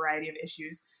advocate for a variety of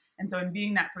issues. And so in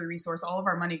being that free resource, all of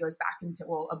our money goes back into,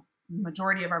 a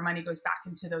majority of our money goes back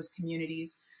into those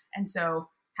communities. And so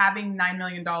having $9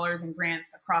 million in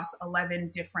grants across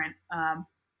 11 different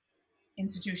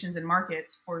institutions and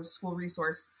markets for school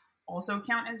resource also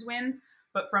count as wins.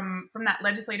 But from that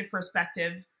legislative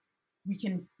perspective, we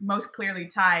can most clearly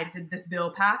tie, did this bill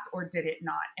pass or did it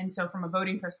not? And so from a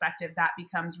voting perspective, that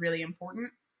becomes really important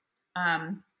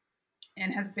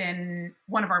and has been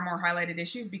one of our more highlighted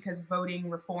issues because voting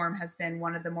reform has been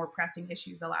one of the more pressing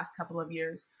issues the last couple of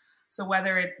years. So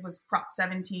whether it was Prop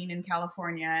 17 in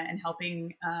California and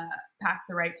helping pass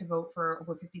the right to vote for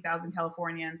over 50,000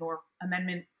 Californians, or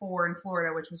Amendment 4 in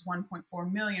Florida, which was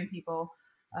 1.4 million people,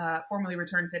 formerly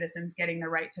returned citizens, getting the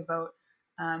right to vote,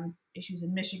 issues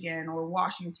in Michigan or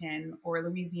Washington or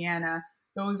Louisiana,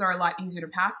 those are a lot easier to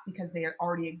pass because they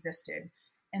already existed.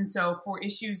 And so for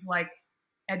issues like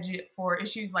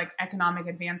economic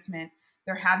advancement,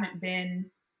 there haven't been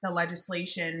the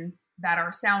legislation that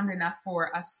are sound enough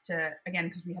for us to, again,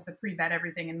 because we have to pre-vet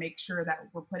everything and make sure that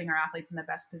we're putting our athletes in the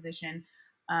best position.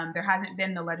 There hasn't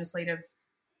been the legislative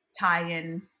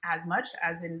tie-in as much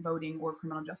as in voting or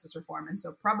criminal justice reform. And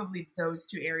so probably those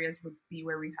two areas would be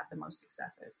where we've had the most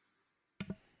successes.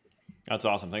 That's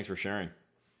awesome. Thanks for sharing.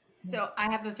 So I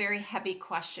have a very heavy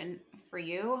question for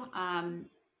you.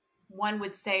 One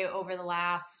would say over the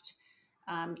last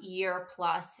year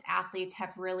plus, athletes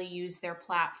have really used their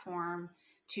platform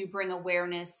to bring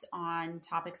awareness on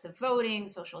topics of voting,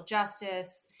 social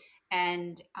justice,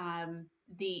 and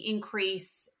the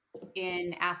increase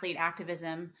in athlete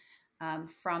activism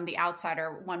from the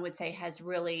outsider, one would say, has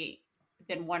really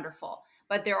been wonderful.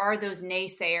 But there are those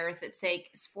naysayers that say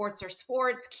sports are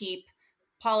sports, keep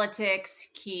politics,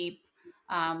 keep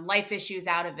life issues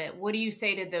out of it. What do you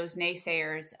say to those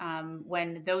naysayers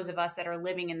when those of us that are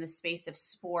living in the space of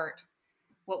sport,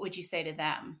 what would you say to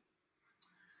them?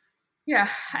 Yeah,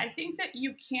 I think that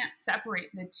you can't separate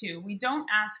the two. We don't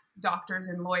ask doctors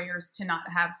and lawyers to not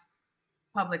have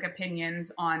public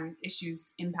opinions on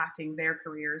issues impacting their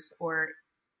careers or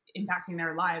impacting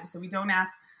their lives. So we don't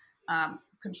ask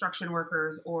construction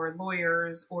workers or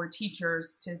lawyers or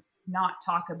teachers to not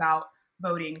talk about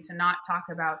voting, to not talk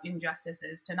about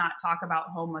injustices, to not talk about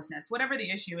homelessness, whatever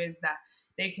the issue is that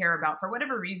they care about for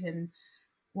whatever reason.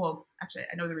 Well, actually,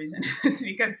 I know the reason. It's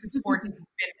because sports has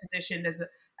been positioned as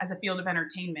a field of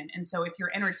entertainment. And so if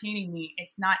you're entertaining me,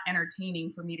 it's not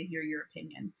entertaining for me to hear your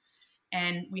opinion.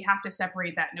 And we have to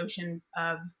separate that notion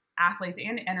of athletes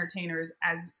and entertainers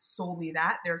as solely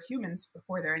that. They're humans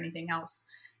before they're anything else.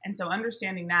 And so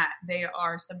understanding that they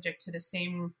are subject to the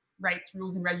same rights,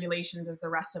 rules, and regulations as the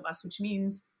rest of us, which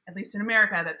means, at least in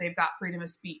America, that they've got freedom of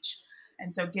speech.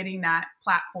 And so getting that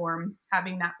platform,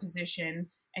 having that position,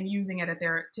 and using it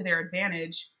to their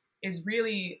advantage is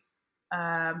really,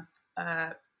 I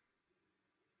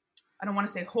don't want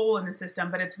to say hole in the system,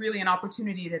 but it's really an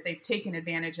opportunity that they've taken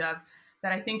advantage of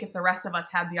that I think if the rest of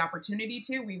us had the opportunity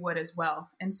to, we would as well.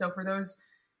 And so for those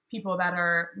people that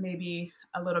are maybe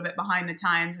a little bit behind the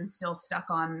times and still stuck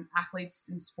on athletes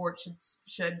in sport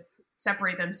should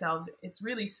separate themselves, it's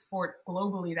really sport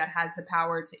globally that has the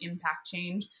power to impact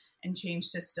change and change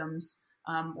systems,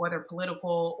 whether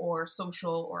political or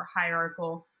social or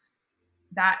hierarchical.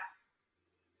 That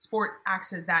sport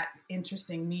acts as that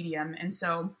interesting medium. And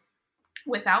so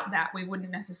without that, we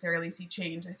wouldn't necessarily see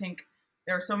change. I think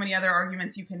there are so many other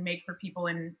arguments you can make for people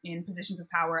in positions of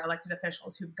power, elected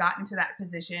officials who've gotten to that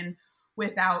position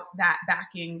without that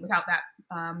backing, without that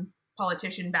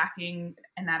politician backing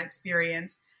and that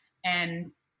experience.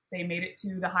 And they made it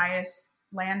to the highest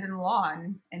land in law.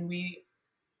 And we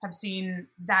have seen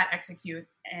that execute,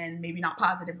 and maybe not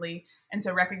positively. And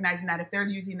so recognizing that if they're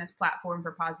using this platform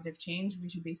for positive change, we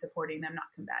should be supporting them, not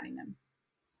combating them.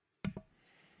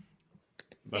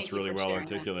 That's really well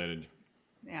articulated.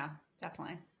 That. Yeah,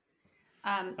 definitely.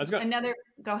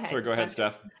 Go ahead. Sorry, go ahead,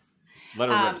 Steph. Let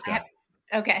her rip, Steph.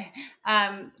 Okay.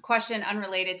 Question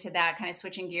unrelated to that, kind of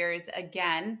switching gears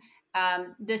again.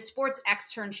 The sports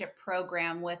externship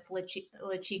program with La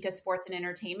Chica Sports and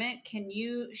Entertainment. Can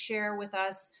you share with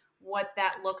us what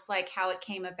that looks like, how it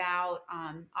came about,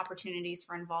 opportunities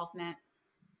for involvement?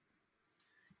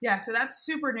 Yeah, so that's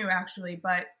super new actually,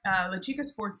 but La Chica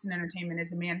Sports and Entertainment is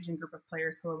the managing group of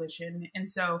players coalition. And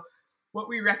so what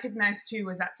we recognized too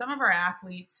was that some of our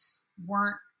athletes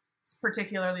weren't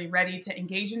particularly ready to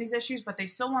engage in these issues, but they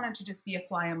still wanted to just be a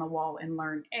fly on the wall and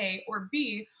learn, A, or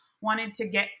B,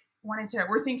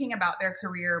 were thinking about their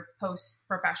career post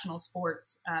professional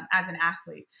sports as an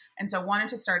athlete. And so wanted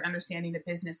to start understanding the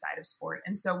business side of sport.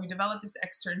 And so we developed this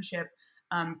externship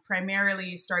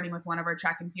primarily starting with one of our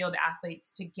track and field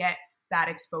athletes to get that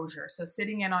exposure. So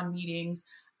sitting in on meetings,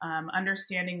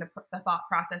 understanding the thought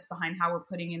process behind how we're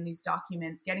putting in these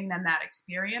documents, getting them that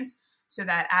experience so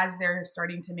that as they're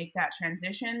starting to make that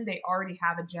transition, they already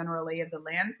have a general lay of the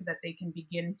land so that they can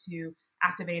begin to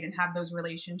activate and have those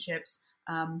relationships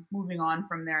moving on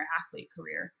from their athlete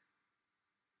career.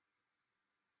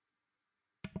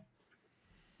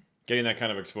 Getting that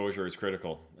kind of exposure is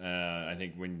critical. I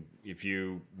think if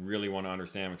you really want to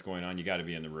understand what's going on, you got to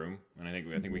be in the room. And I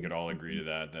think we could all agree to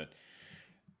that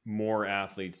more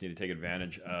athletes need to take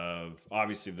advantage of,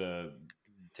 obviously,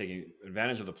 taking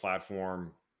advantage of the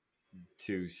platform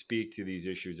to speak to these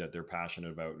issues that they're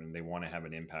passionate about and they want to have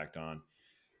an impact on.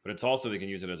 But it's also, they can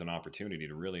use it as an opportunity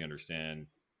to really understand,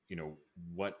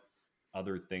 what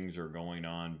other things are going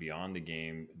on beyond the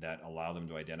game that allow them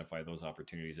to identify those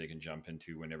opportunities they can jump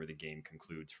into whenever the game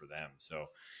concludes for them. So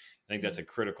I think that's a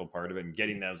critical part of it, and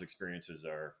getting those experiences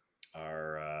are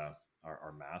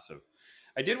massive.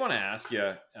 I did want to ask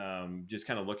you, just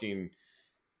kind of looking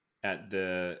at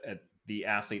the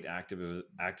athlete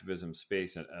activism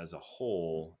space as a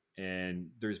whole, and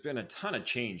there's been a ton of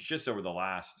change just over the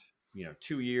last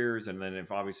 2 years, and then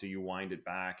if obviously you wind it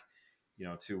back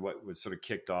to what was sort of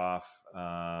kicked off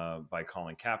by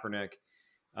Colin Kaepernick.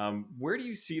 Where do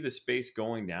you see the space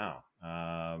going now,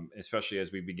 especially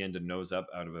as we begin to nose up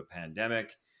out of a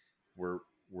pandemic?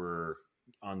 We're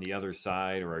on the other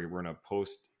side, or we're in a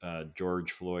post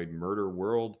George Floyd murder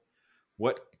world.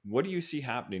 What do you see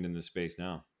happening in this space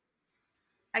now?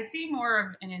 I see more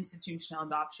of an institutional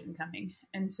adoption coming.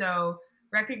 And so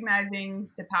recognizing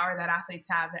the power that athletes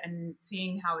have and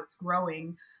seeing how it's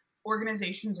growing,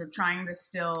 organizations are trying to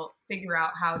still figure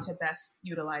out how to best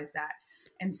utilize that.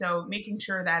 And so making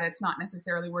sure that it's not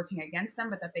necessarily working against them,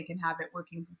 but that they can have it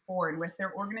working for and with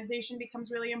their organization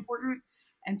becomes really important.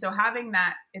 And so having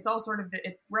that, it's all sort of,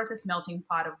 we're at this melting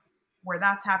pot of where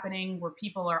that's happening, where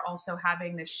people are also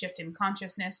having this shift in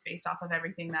consciousness based off of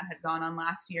everything that had gone on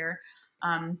last year.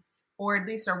 Or at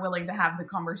least are willing to have the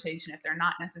conversation if they're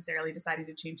not necessarily deciding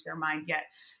to change their mind yet.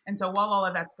 And so while all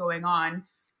of that's going on,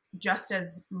 just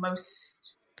as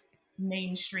most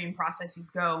mainstream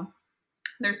processes go,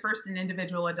 there's first an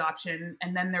individual adoption,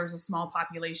 and then there's a small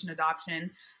population adoption,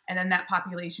 and then that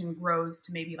population grows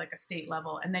to maybe like a state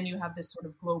level, and then you have this sort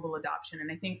of global adoption.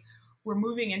 And I think we're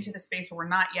moving into the space where we're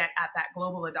not yet at that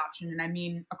global adoption, and I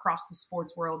mean across the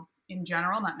sports world in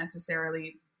general, not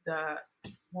necessarily the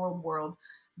world,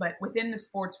 but within the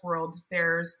sports world,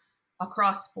 there's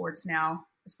across sports now,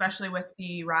 especially with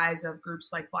the rise of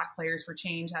groups like Black Players for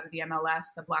Change out of the MLS,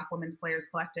 the Black Women's Players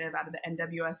Collective out of the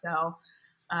NWSL.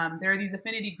 There are these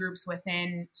affinity groups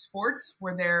within sports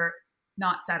where they're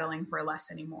not settling for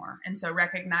less anymore. And so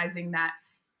recognizing that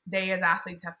they as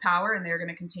athletes have power and they're going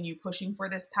to continue pushing for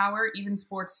this power, even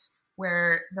sports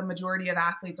where the majority of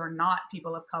athletes are not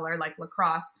people of color, like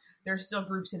lacrosse, there's still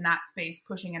groups in that space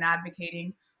pushing and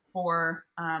advocating for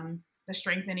the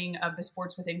strengthening of the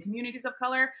sports within communities of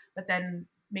color, but then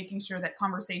making sure that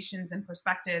conversations and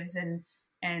perspectives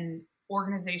and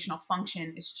organizational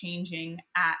function is changing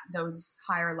at those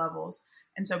higher levels.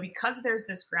 And so because there's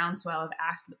this groundswell of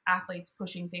athletes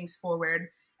pushing things forward,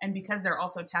 and because they're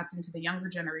also tapped into the younger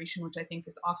generation, which I think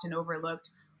is often overlooked,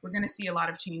 we're going to see a lot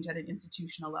of change at an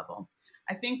institutional level.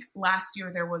 I think last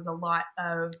year there was a lot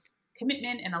of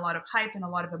commitment and a lot of hype and a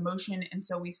lot of emotion. And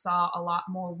so we saw a lot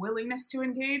more willingness to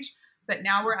engage. But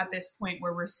now we're at this point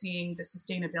where we're seeing the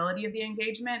sustainability of the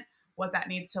engagement, what that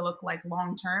needs to look like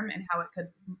long term, and how it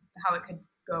could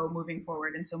go moving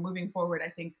forward. And so moving forward, I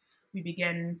think we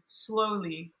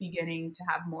slowly beginning to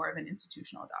have more of an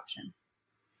institutional adoption.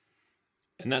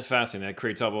 And that's fascinating. That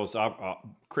creates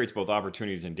both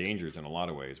opportunities and dangers in a lot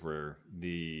of ways, where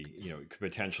it could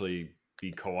potentially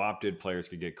be co-opted. Players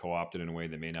could get co-opted in a way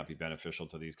that may not be beneficial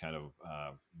to these kind of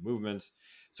movements.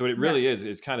 So it really is.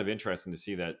 It's kind of interesting to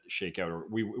see that shake out, or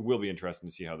we will be interested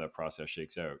to see how that process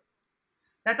shakes out.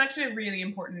 That's actually a really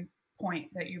important point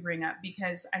that you bring up,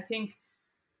 because I think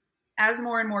as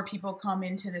more and more people come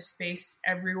into this space,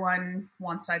 everyone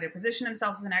wants to either position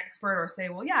themselves as an expert or say,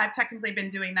 well, yeah, I've technically been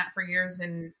doing that for years.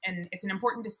 And it's an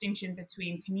important distinction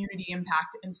between community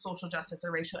impact and social justice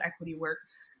or racial equity work.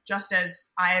 Just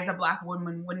as I, as a Black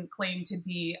woman, wouldn't claim to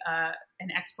be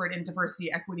an expert in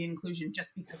diversity, equity, inclusion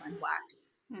just because I'm Black.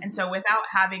 Mm-hmm. And so without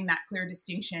having that clear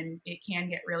distinction, it can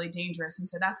get really dangerous. And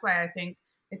so that's why I think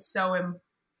it's so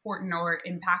important or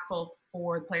impactful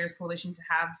for the Players Coalition to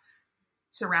have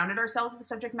surrounded ourselves with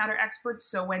subject matter experts.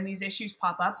 So when these issues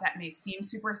pop up that may seem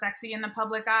super sexy in the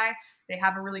public eye, they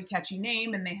have a really catchy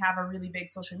name and they have a really big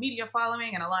social media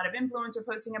following and a lot of influencers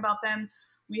posting about them.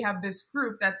 We have this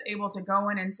group that's able to go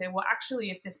in and say, well, actually,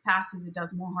 if this passes, it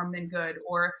does more harm than good.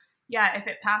 Or, yeah, if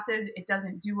it passes, it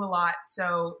doesn't do a lot.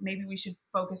 So maybe we should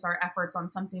focus our efforts on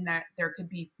something that there could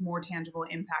be more tangible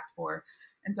impact for.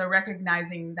 And so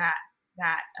recognizing that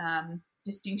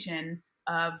distinction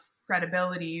of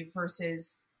credibility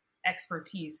versus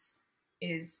expertise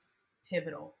is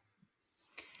pivotal.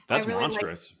 That's really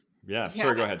monstrous.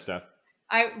 Sure. Go ahead, Steph.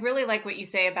 I really like what you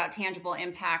say about tangible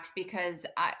impact, because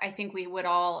I think we would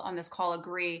all on this call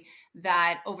agree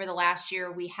that over the last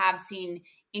year, we have seen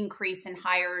increase in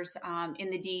hires in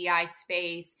the DEI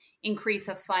space, increase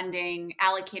of funding,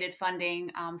 allocated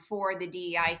funding for the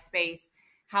DEI space.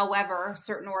 However,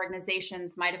 certain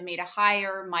organizations might have made a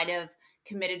hire, might have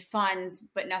committed funds,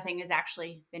 but nothing has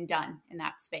actually been done in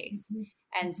that space. Mm-hmm.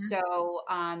 And so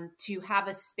to have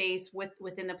a space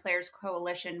within the Players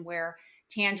Coalition where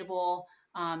tangible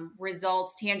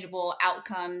results, tangible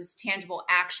outcomes, tangible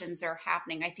actions are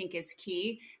happening, I think is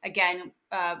key. Again,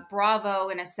 bravo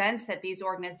in a sense that these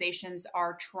organizations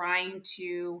are trying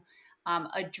to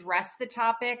address the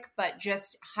topic, but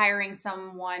just hiring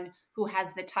someone who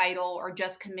has the title or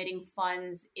just committing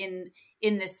funds in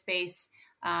in this space,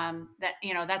 that,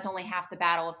 that's only half the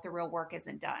battle if the real work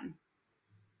isn't done.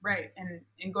 Right.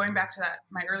 And going back to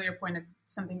my earlier point of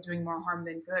something doing more harm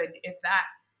than good, if that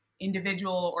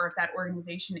individual or if that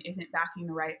organization isn't backing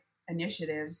the right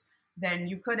initiatives, then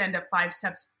you could end up 5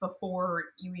 steps before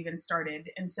you even started.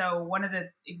 And so one of the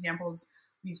examples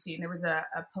we've seen, there was a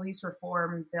police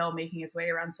reform bill making its way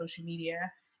around social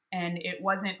media, and it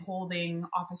wasn't holding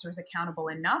officers accountable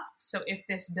enough. So if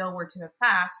this bill were to have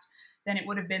passed, then it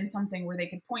would have been something where they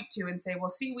could point to and say, well,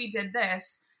 see, we did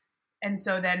this. And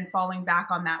so then falling back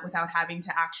on that without having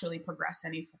to actually progress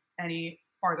any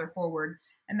farther forward.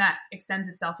 And that extends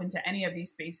itself into any of these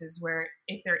spaces where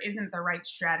if there isn't the right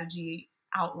strategy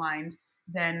outlined,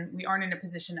 then we aren't in a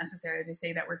position necessarily to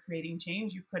say that we're creating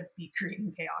change. You could be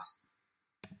creating chaos.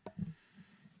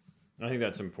 I think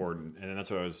that's important. And that's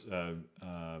what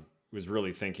I was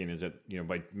really thinking is that,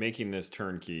 by making this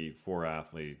turnkey for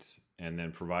athletes and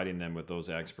then providing them with those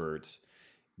experts,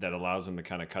 that allows them to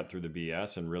kind of cut through the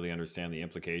BS and really understand the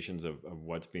implications of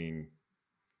what's being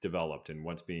developed and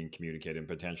what's being communicated and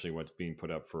potentially what's being put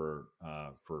up for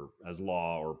as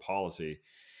law or policy.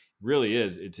 Really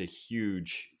it's a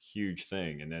huge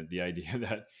thing. And that the idea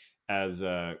that as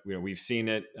we've seen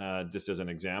it just as an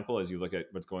example, as you look at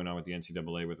what's going on with the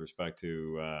NCAA with respect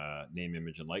to name,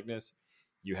 image, and likeness,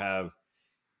 you have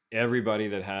everybody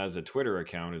that has a Twitter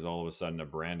account is all of a sudden a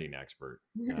branding expert.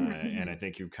 And I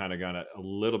think you've kind of got a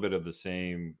little bit of the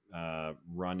same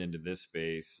run into this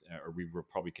space, or we will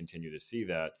probably continue to see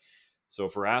that. So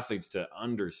for athletes to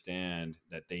understand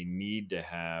that they need to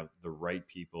have the right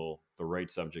people, the right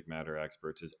subject matter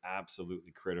experts is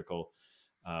absolutely critical.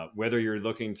 Whether you're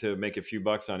looking to make a few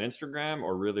bucks on Instagram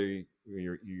or really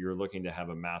you're looking to have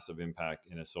a massive impact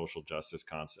in a social justice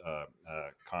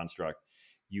construct,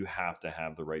 you have to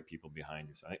have the right people behind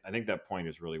you. So I think that point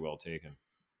is really well taken.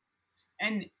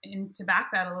 And to back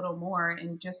that a little more,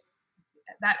 and just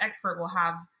that expert will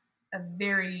have a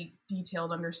very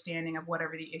detailed understanding of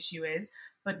whatever the issue is.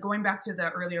 But going back to the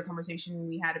earlier conversation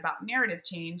we had about narrative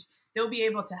change, they'll be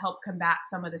able to help combat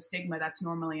some of the stigma that's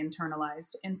normally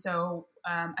internalized. And so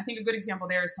I think a good example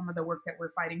there is some of the work that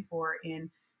we're fighting for in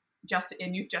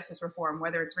youth justice reform,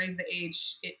 whether it's raise the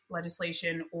age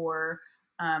legislation or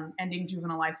ending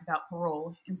juvenile life without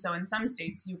parole. And so in some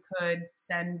states, you could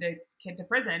send a kid to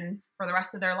prison for the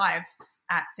rest of their life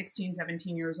at 16,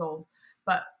 17 years old.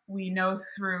 But we know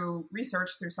through research,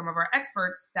 through some of our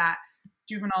experts, that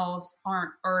juveniles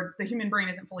or the human brain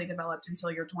isn't fully developed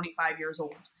until you're 25 years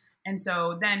old. And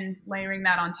so then layering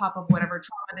that on top of whatever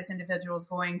trauma this individual is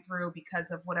going through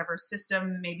because of whatever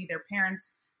system maybe their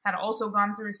parents had also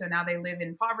gone through. So now they live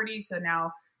in poverty. So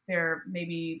now they're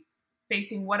maybe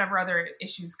facing whatever other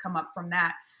issues come up from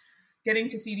that. Getting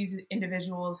to see these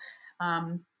individuals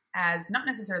as not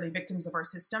necessarily victims of our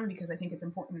system, because I think it's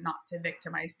important not to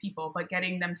victimize people, but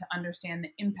getting them to understand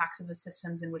the impacts of the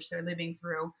systems in which they're living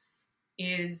through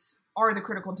are the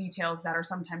critical details that are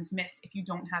sometimes missed if you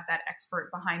don't have that expert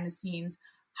behind the scenes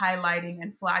highlighting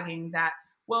and flagging that,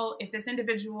 well, if this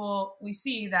individual, we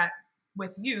see that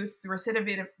with youth, the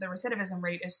recidivism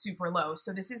rate is super low.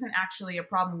 So this isn't actually a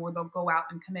problem where they'll go out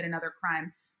and commit another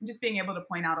crime. And just being able to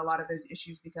point out a lot of those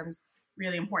issues becomes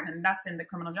really important. And that's in the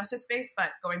criminal justice space. But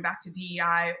going back to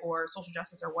DEI or social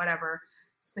justice or whatever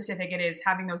specific it is,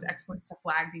 having those experts to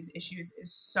flag these issues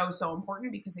is so, so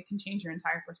important because it can change your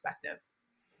entire perspective.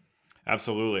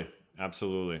 Absolutely.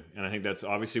 Absolutely. And I think that's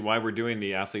obviously why we're doing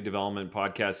the athlete development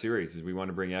podcast series, is we want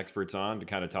to bring experts on to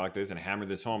kind of talk this and hammer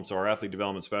this home. So our athlete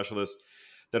development specialists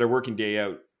that are working day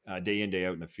in, day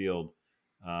out in the field,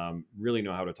 really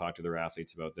know how to talk to their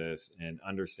athletes about this and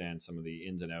understand some of the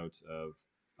ins and outs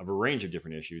of a range of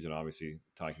different issues. And obviously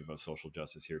talking about social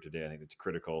justice here today, I think it's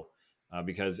critical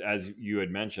because as you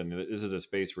had mentioned, this is a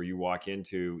space where you walk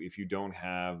into, if you don't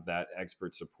have that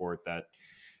expert support, that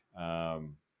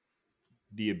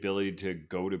the ability to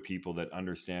go to people that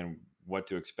understand what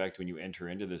to expect when you enter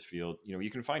into this field, you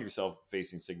can find yourself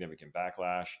facing significant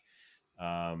backlash,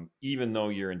 even though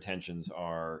your intentions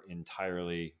are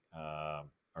entirely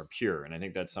are pure. And I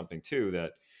think that's something too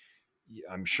that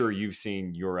I'm sure you've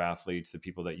seen your athletes, the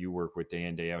people that you work with day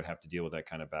in, day out, have to deal with that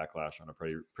kind of backlash on a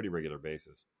pretty regular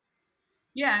basis.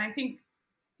 Yeah, and I think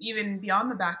even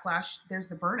beyond the backlash, there's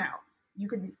the burnout. You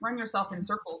could run yourself in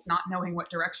circles not knowing what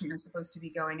direction you're supposed to be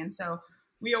going. And so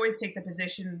we always take the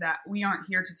position that we aren't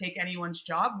here to take anyone's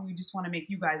job. We just want to make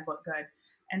you guys look good.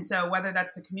 And so whether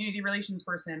that's the community relations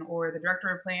person or the director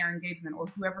of player engagement or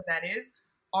whoever that is,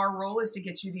 our role is to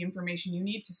get you the information you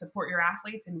need to support your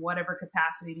athletes in whatever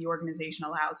capacity the organization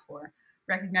allows for.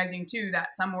 Recognizing too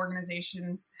that some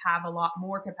organizations have a lot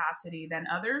more capacity than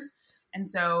others. And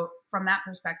so from that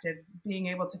perspective, being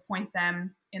able to point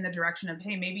them in the direction of,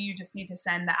 hey, maybe you just need to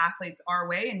send the athletes our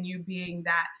way, and you being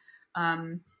that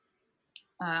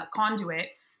conduit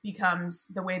becomes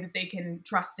the way that they can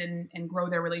trust and grow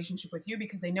their relationship with you,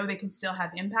 because they know they can still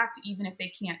have impact even if they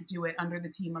can't do it under the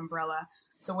team umbrella.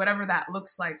 So whatever that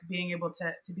looks like, being able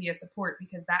to be a support,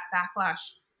 because that backlash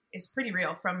is pretty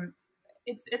real.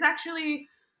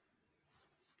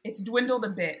 It's dwindled a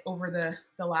bit over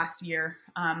the last year.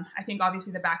 I think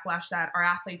obviously the backlash that our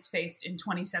athletes faced in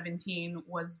 2017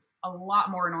 was a lot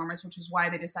more enormous, which is why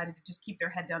they decided to just keep their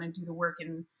head down and do the work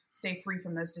and stay free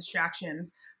from those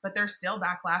distractions. But there's still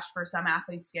backlash for some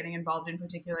athletes getting involved in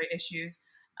particular issues,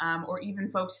 or even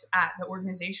folks at the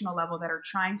organizational level that are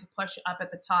trying to push up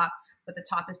at the top, but the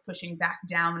top is pushing back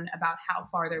down about how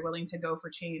far they're willing to go for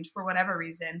change for whatever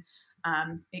reason.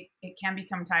 It can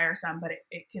become tiresome, but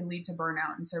it can lead to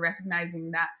burnout. And so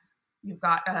recognizing that you've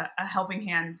got a helping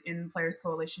hand in Players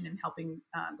Coalition and helping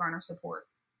garner support.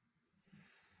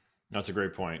 That's a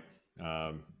great point.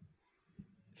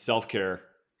 Self-care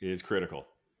is critical,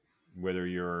 whether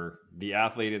you're the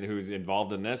athlete who's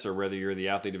involved in this or whether you're the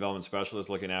athlete development specialist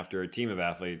looking after a team of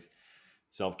athletes.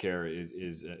 Self-care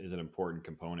is an important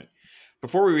component.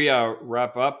 Before we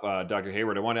wrap up, Dr.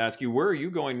 Heyward, I want to ask you, where are you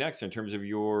going next in terms of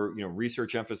your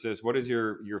research emphasis? What is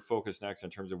your focus next in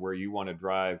terms of where you want to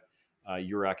drive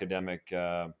your academic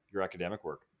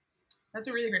work? That's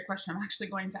a really great question. I'm actually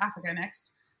going to Africa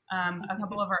next. A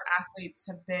couple of our athletes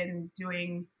have been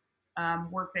doing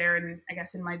work there, and I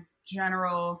guess in my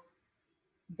general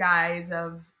guise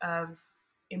of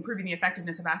improving the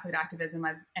effectiveness of athlete activism,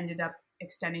 I've ended up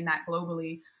extending that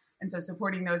globally. And so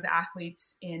supporting those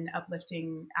athletes in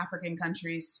uplifting African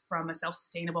countries from a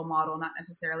self-sustainable model, not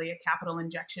necessarily a capital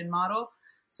injection model.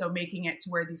 So making it to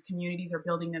where these communities are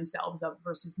building themselves up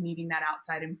versus needing that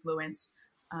outside influence.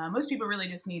 Most people really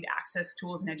just need access,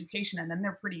 tools, and education, and then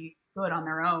they're pretty good on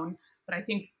their own. But I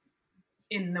think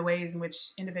in the ways in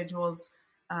which individuals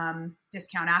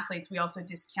discount athletes, we also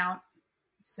discount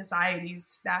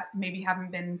societies that maybe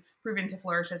haven't been proven to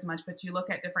flourish as much. But you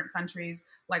look at different countries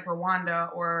like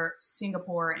Rwanda or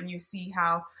Singapore, and you see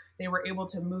how they were able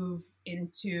to move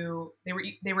from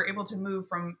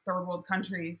third world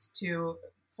countries to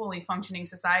fully functioning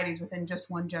societies within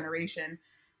just one generation.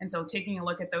 And so taking a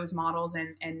look at those models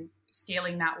and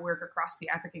scaling that work across the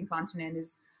African continent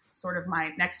is sort of my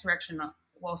next direction,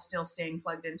 while still staying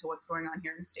plugged into what's going on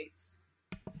here in the States.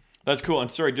 That's cool. And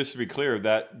sorry, just to be clear,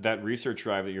 that research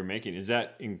drive that you're making, is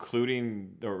that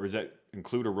including, or does that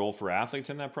include a role for athletes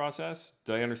in that process?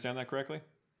 Did I understand that correctly?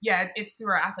 Yeah, it's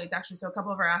through our athletes, actually. So a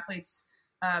couple of our athletes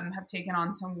have taken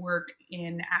on some work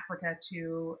in Africa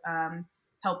to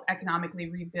help economically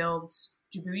rebuild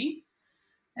Djibouti.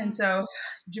 And so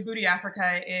Djibouti,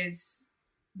 Africa is,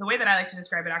 the way that I like to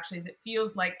describe it actually is it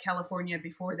feels like California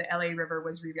before the LA River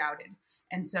was rerouted.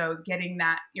 And so getting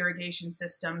that irrigation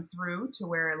system through to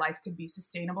where life could be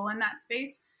sustainable in that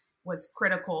space was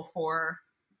critical for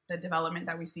the development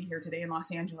that we see here today in Los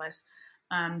Angeles.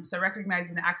 So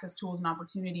recognizing the access, tools, and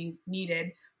opportunity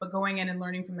needed, but going in and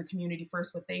learning from the community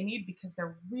first what they need, because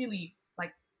they're really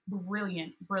like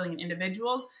brilliant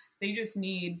individuals. They just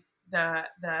need the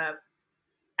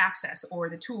access or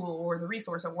the tool or the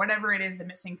resource or whatever it is, the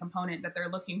missing component that they're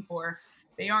looking for.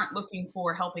 They aren't looking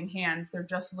for helping hands. They're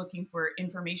just looking for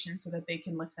information so that they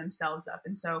can lift themselves up.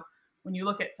 And so when you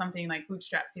look at something like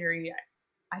bootstrap theory,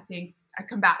 I think I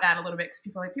combat that a little bit,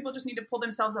 because people just need to pull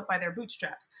themselves up by their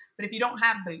bootstraps. But if you don't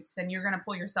have boots, then you're going to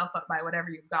pull yourself up by whatever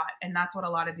you've got. And that's what a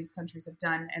lot of these countries have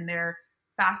done. And they're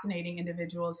fascinating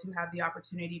individuals who have the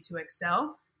opportunity to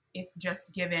excel if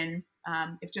just given,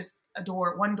 if just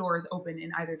one door is open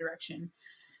in either direction.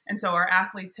 And so our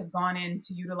athletes have gone in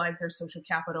to utilize their social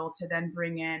capital to then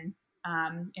bring in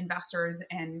investors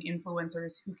and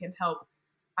influencers who can help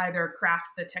either craft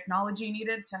the technology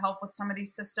needed to help with some of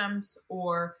these systems,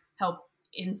 or help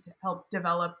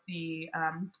develop the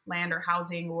land or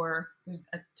housing, or there's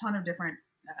a ton of different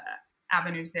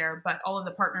avenues there. But all of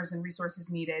the partners and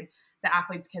resources needed, the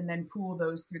athletes can then pool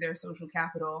those through their social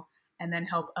capital and then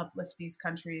help uplift these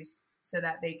countries so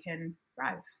that they can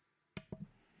thrive.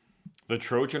 The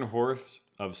Trojan horse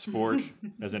of sport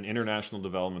as an international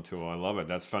development tool. I love it.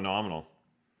 That's phenomenal.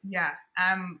 Yeah,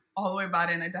 I'm all the way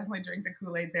bought in. I definitely drink the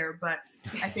Kool-Aid there, but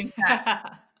I think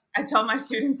that I tell my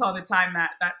students all the time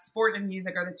that sport and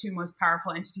music are the two most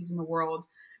powerful entities in the world,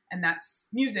 and that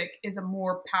music is a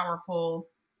more powerful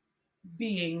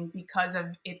being because of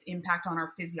its impact on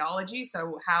our physiology.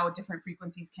 So how different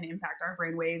frequencies can impact our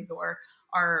brain waves or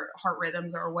our heart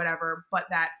rhythms or whatever, but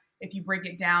that if you break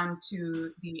it down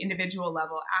to the individual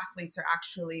level, athletes are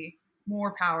actually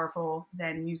more powerful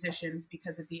than musicians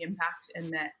because of the impact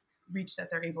and the reach that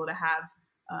they're able to have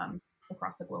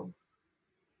across the globe.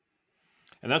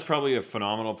 And that's probably a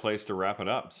phenomenal place to wrap it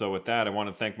up. So with that, I want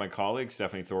to thank my colleague,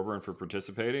 Stephanie Thorburn, for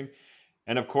participating.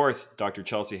 And of course, Dr.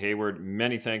 Chelsea Heyward,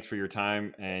 many thanks for your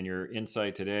time and your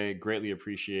insight today. Greatly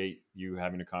appreciate you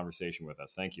having a conversation with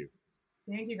us. Thank you.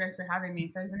 Thank you guys for having me.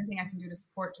 If there's anything I can do to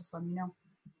support, just let me know.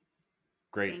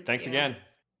 Great. Thanks again.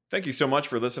 Thank you so much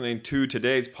for listening to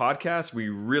today's podcast. We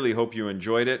really hope you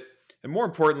enjoyed it. And more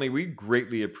importantly, we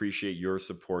greatly appreciate your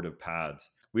support of PAADS.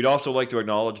 We'd also like to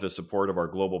acknowledge the support of our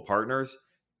global partners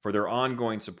for their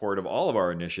ongoing support of all of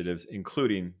our initiatives,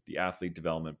 including the Athlete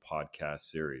Development Podcast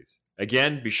series.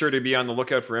 Again, be sure to be on the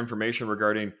lookout for information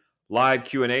regarding live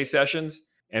Q&A sessions,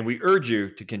 and we urge you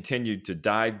to continue to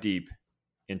dive deep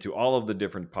into all of the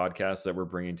different podcasts that we're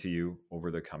bringing to you over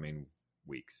the coming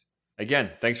weeks.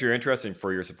 Again, thanks for your interest and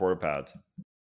for your support of PAADS.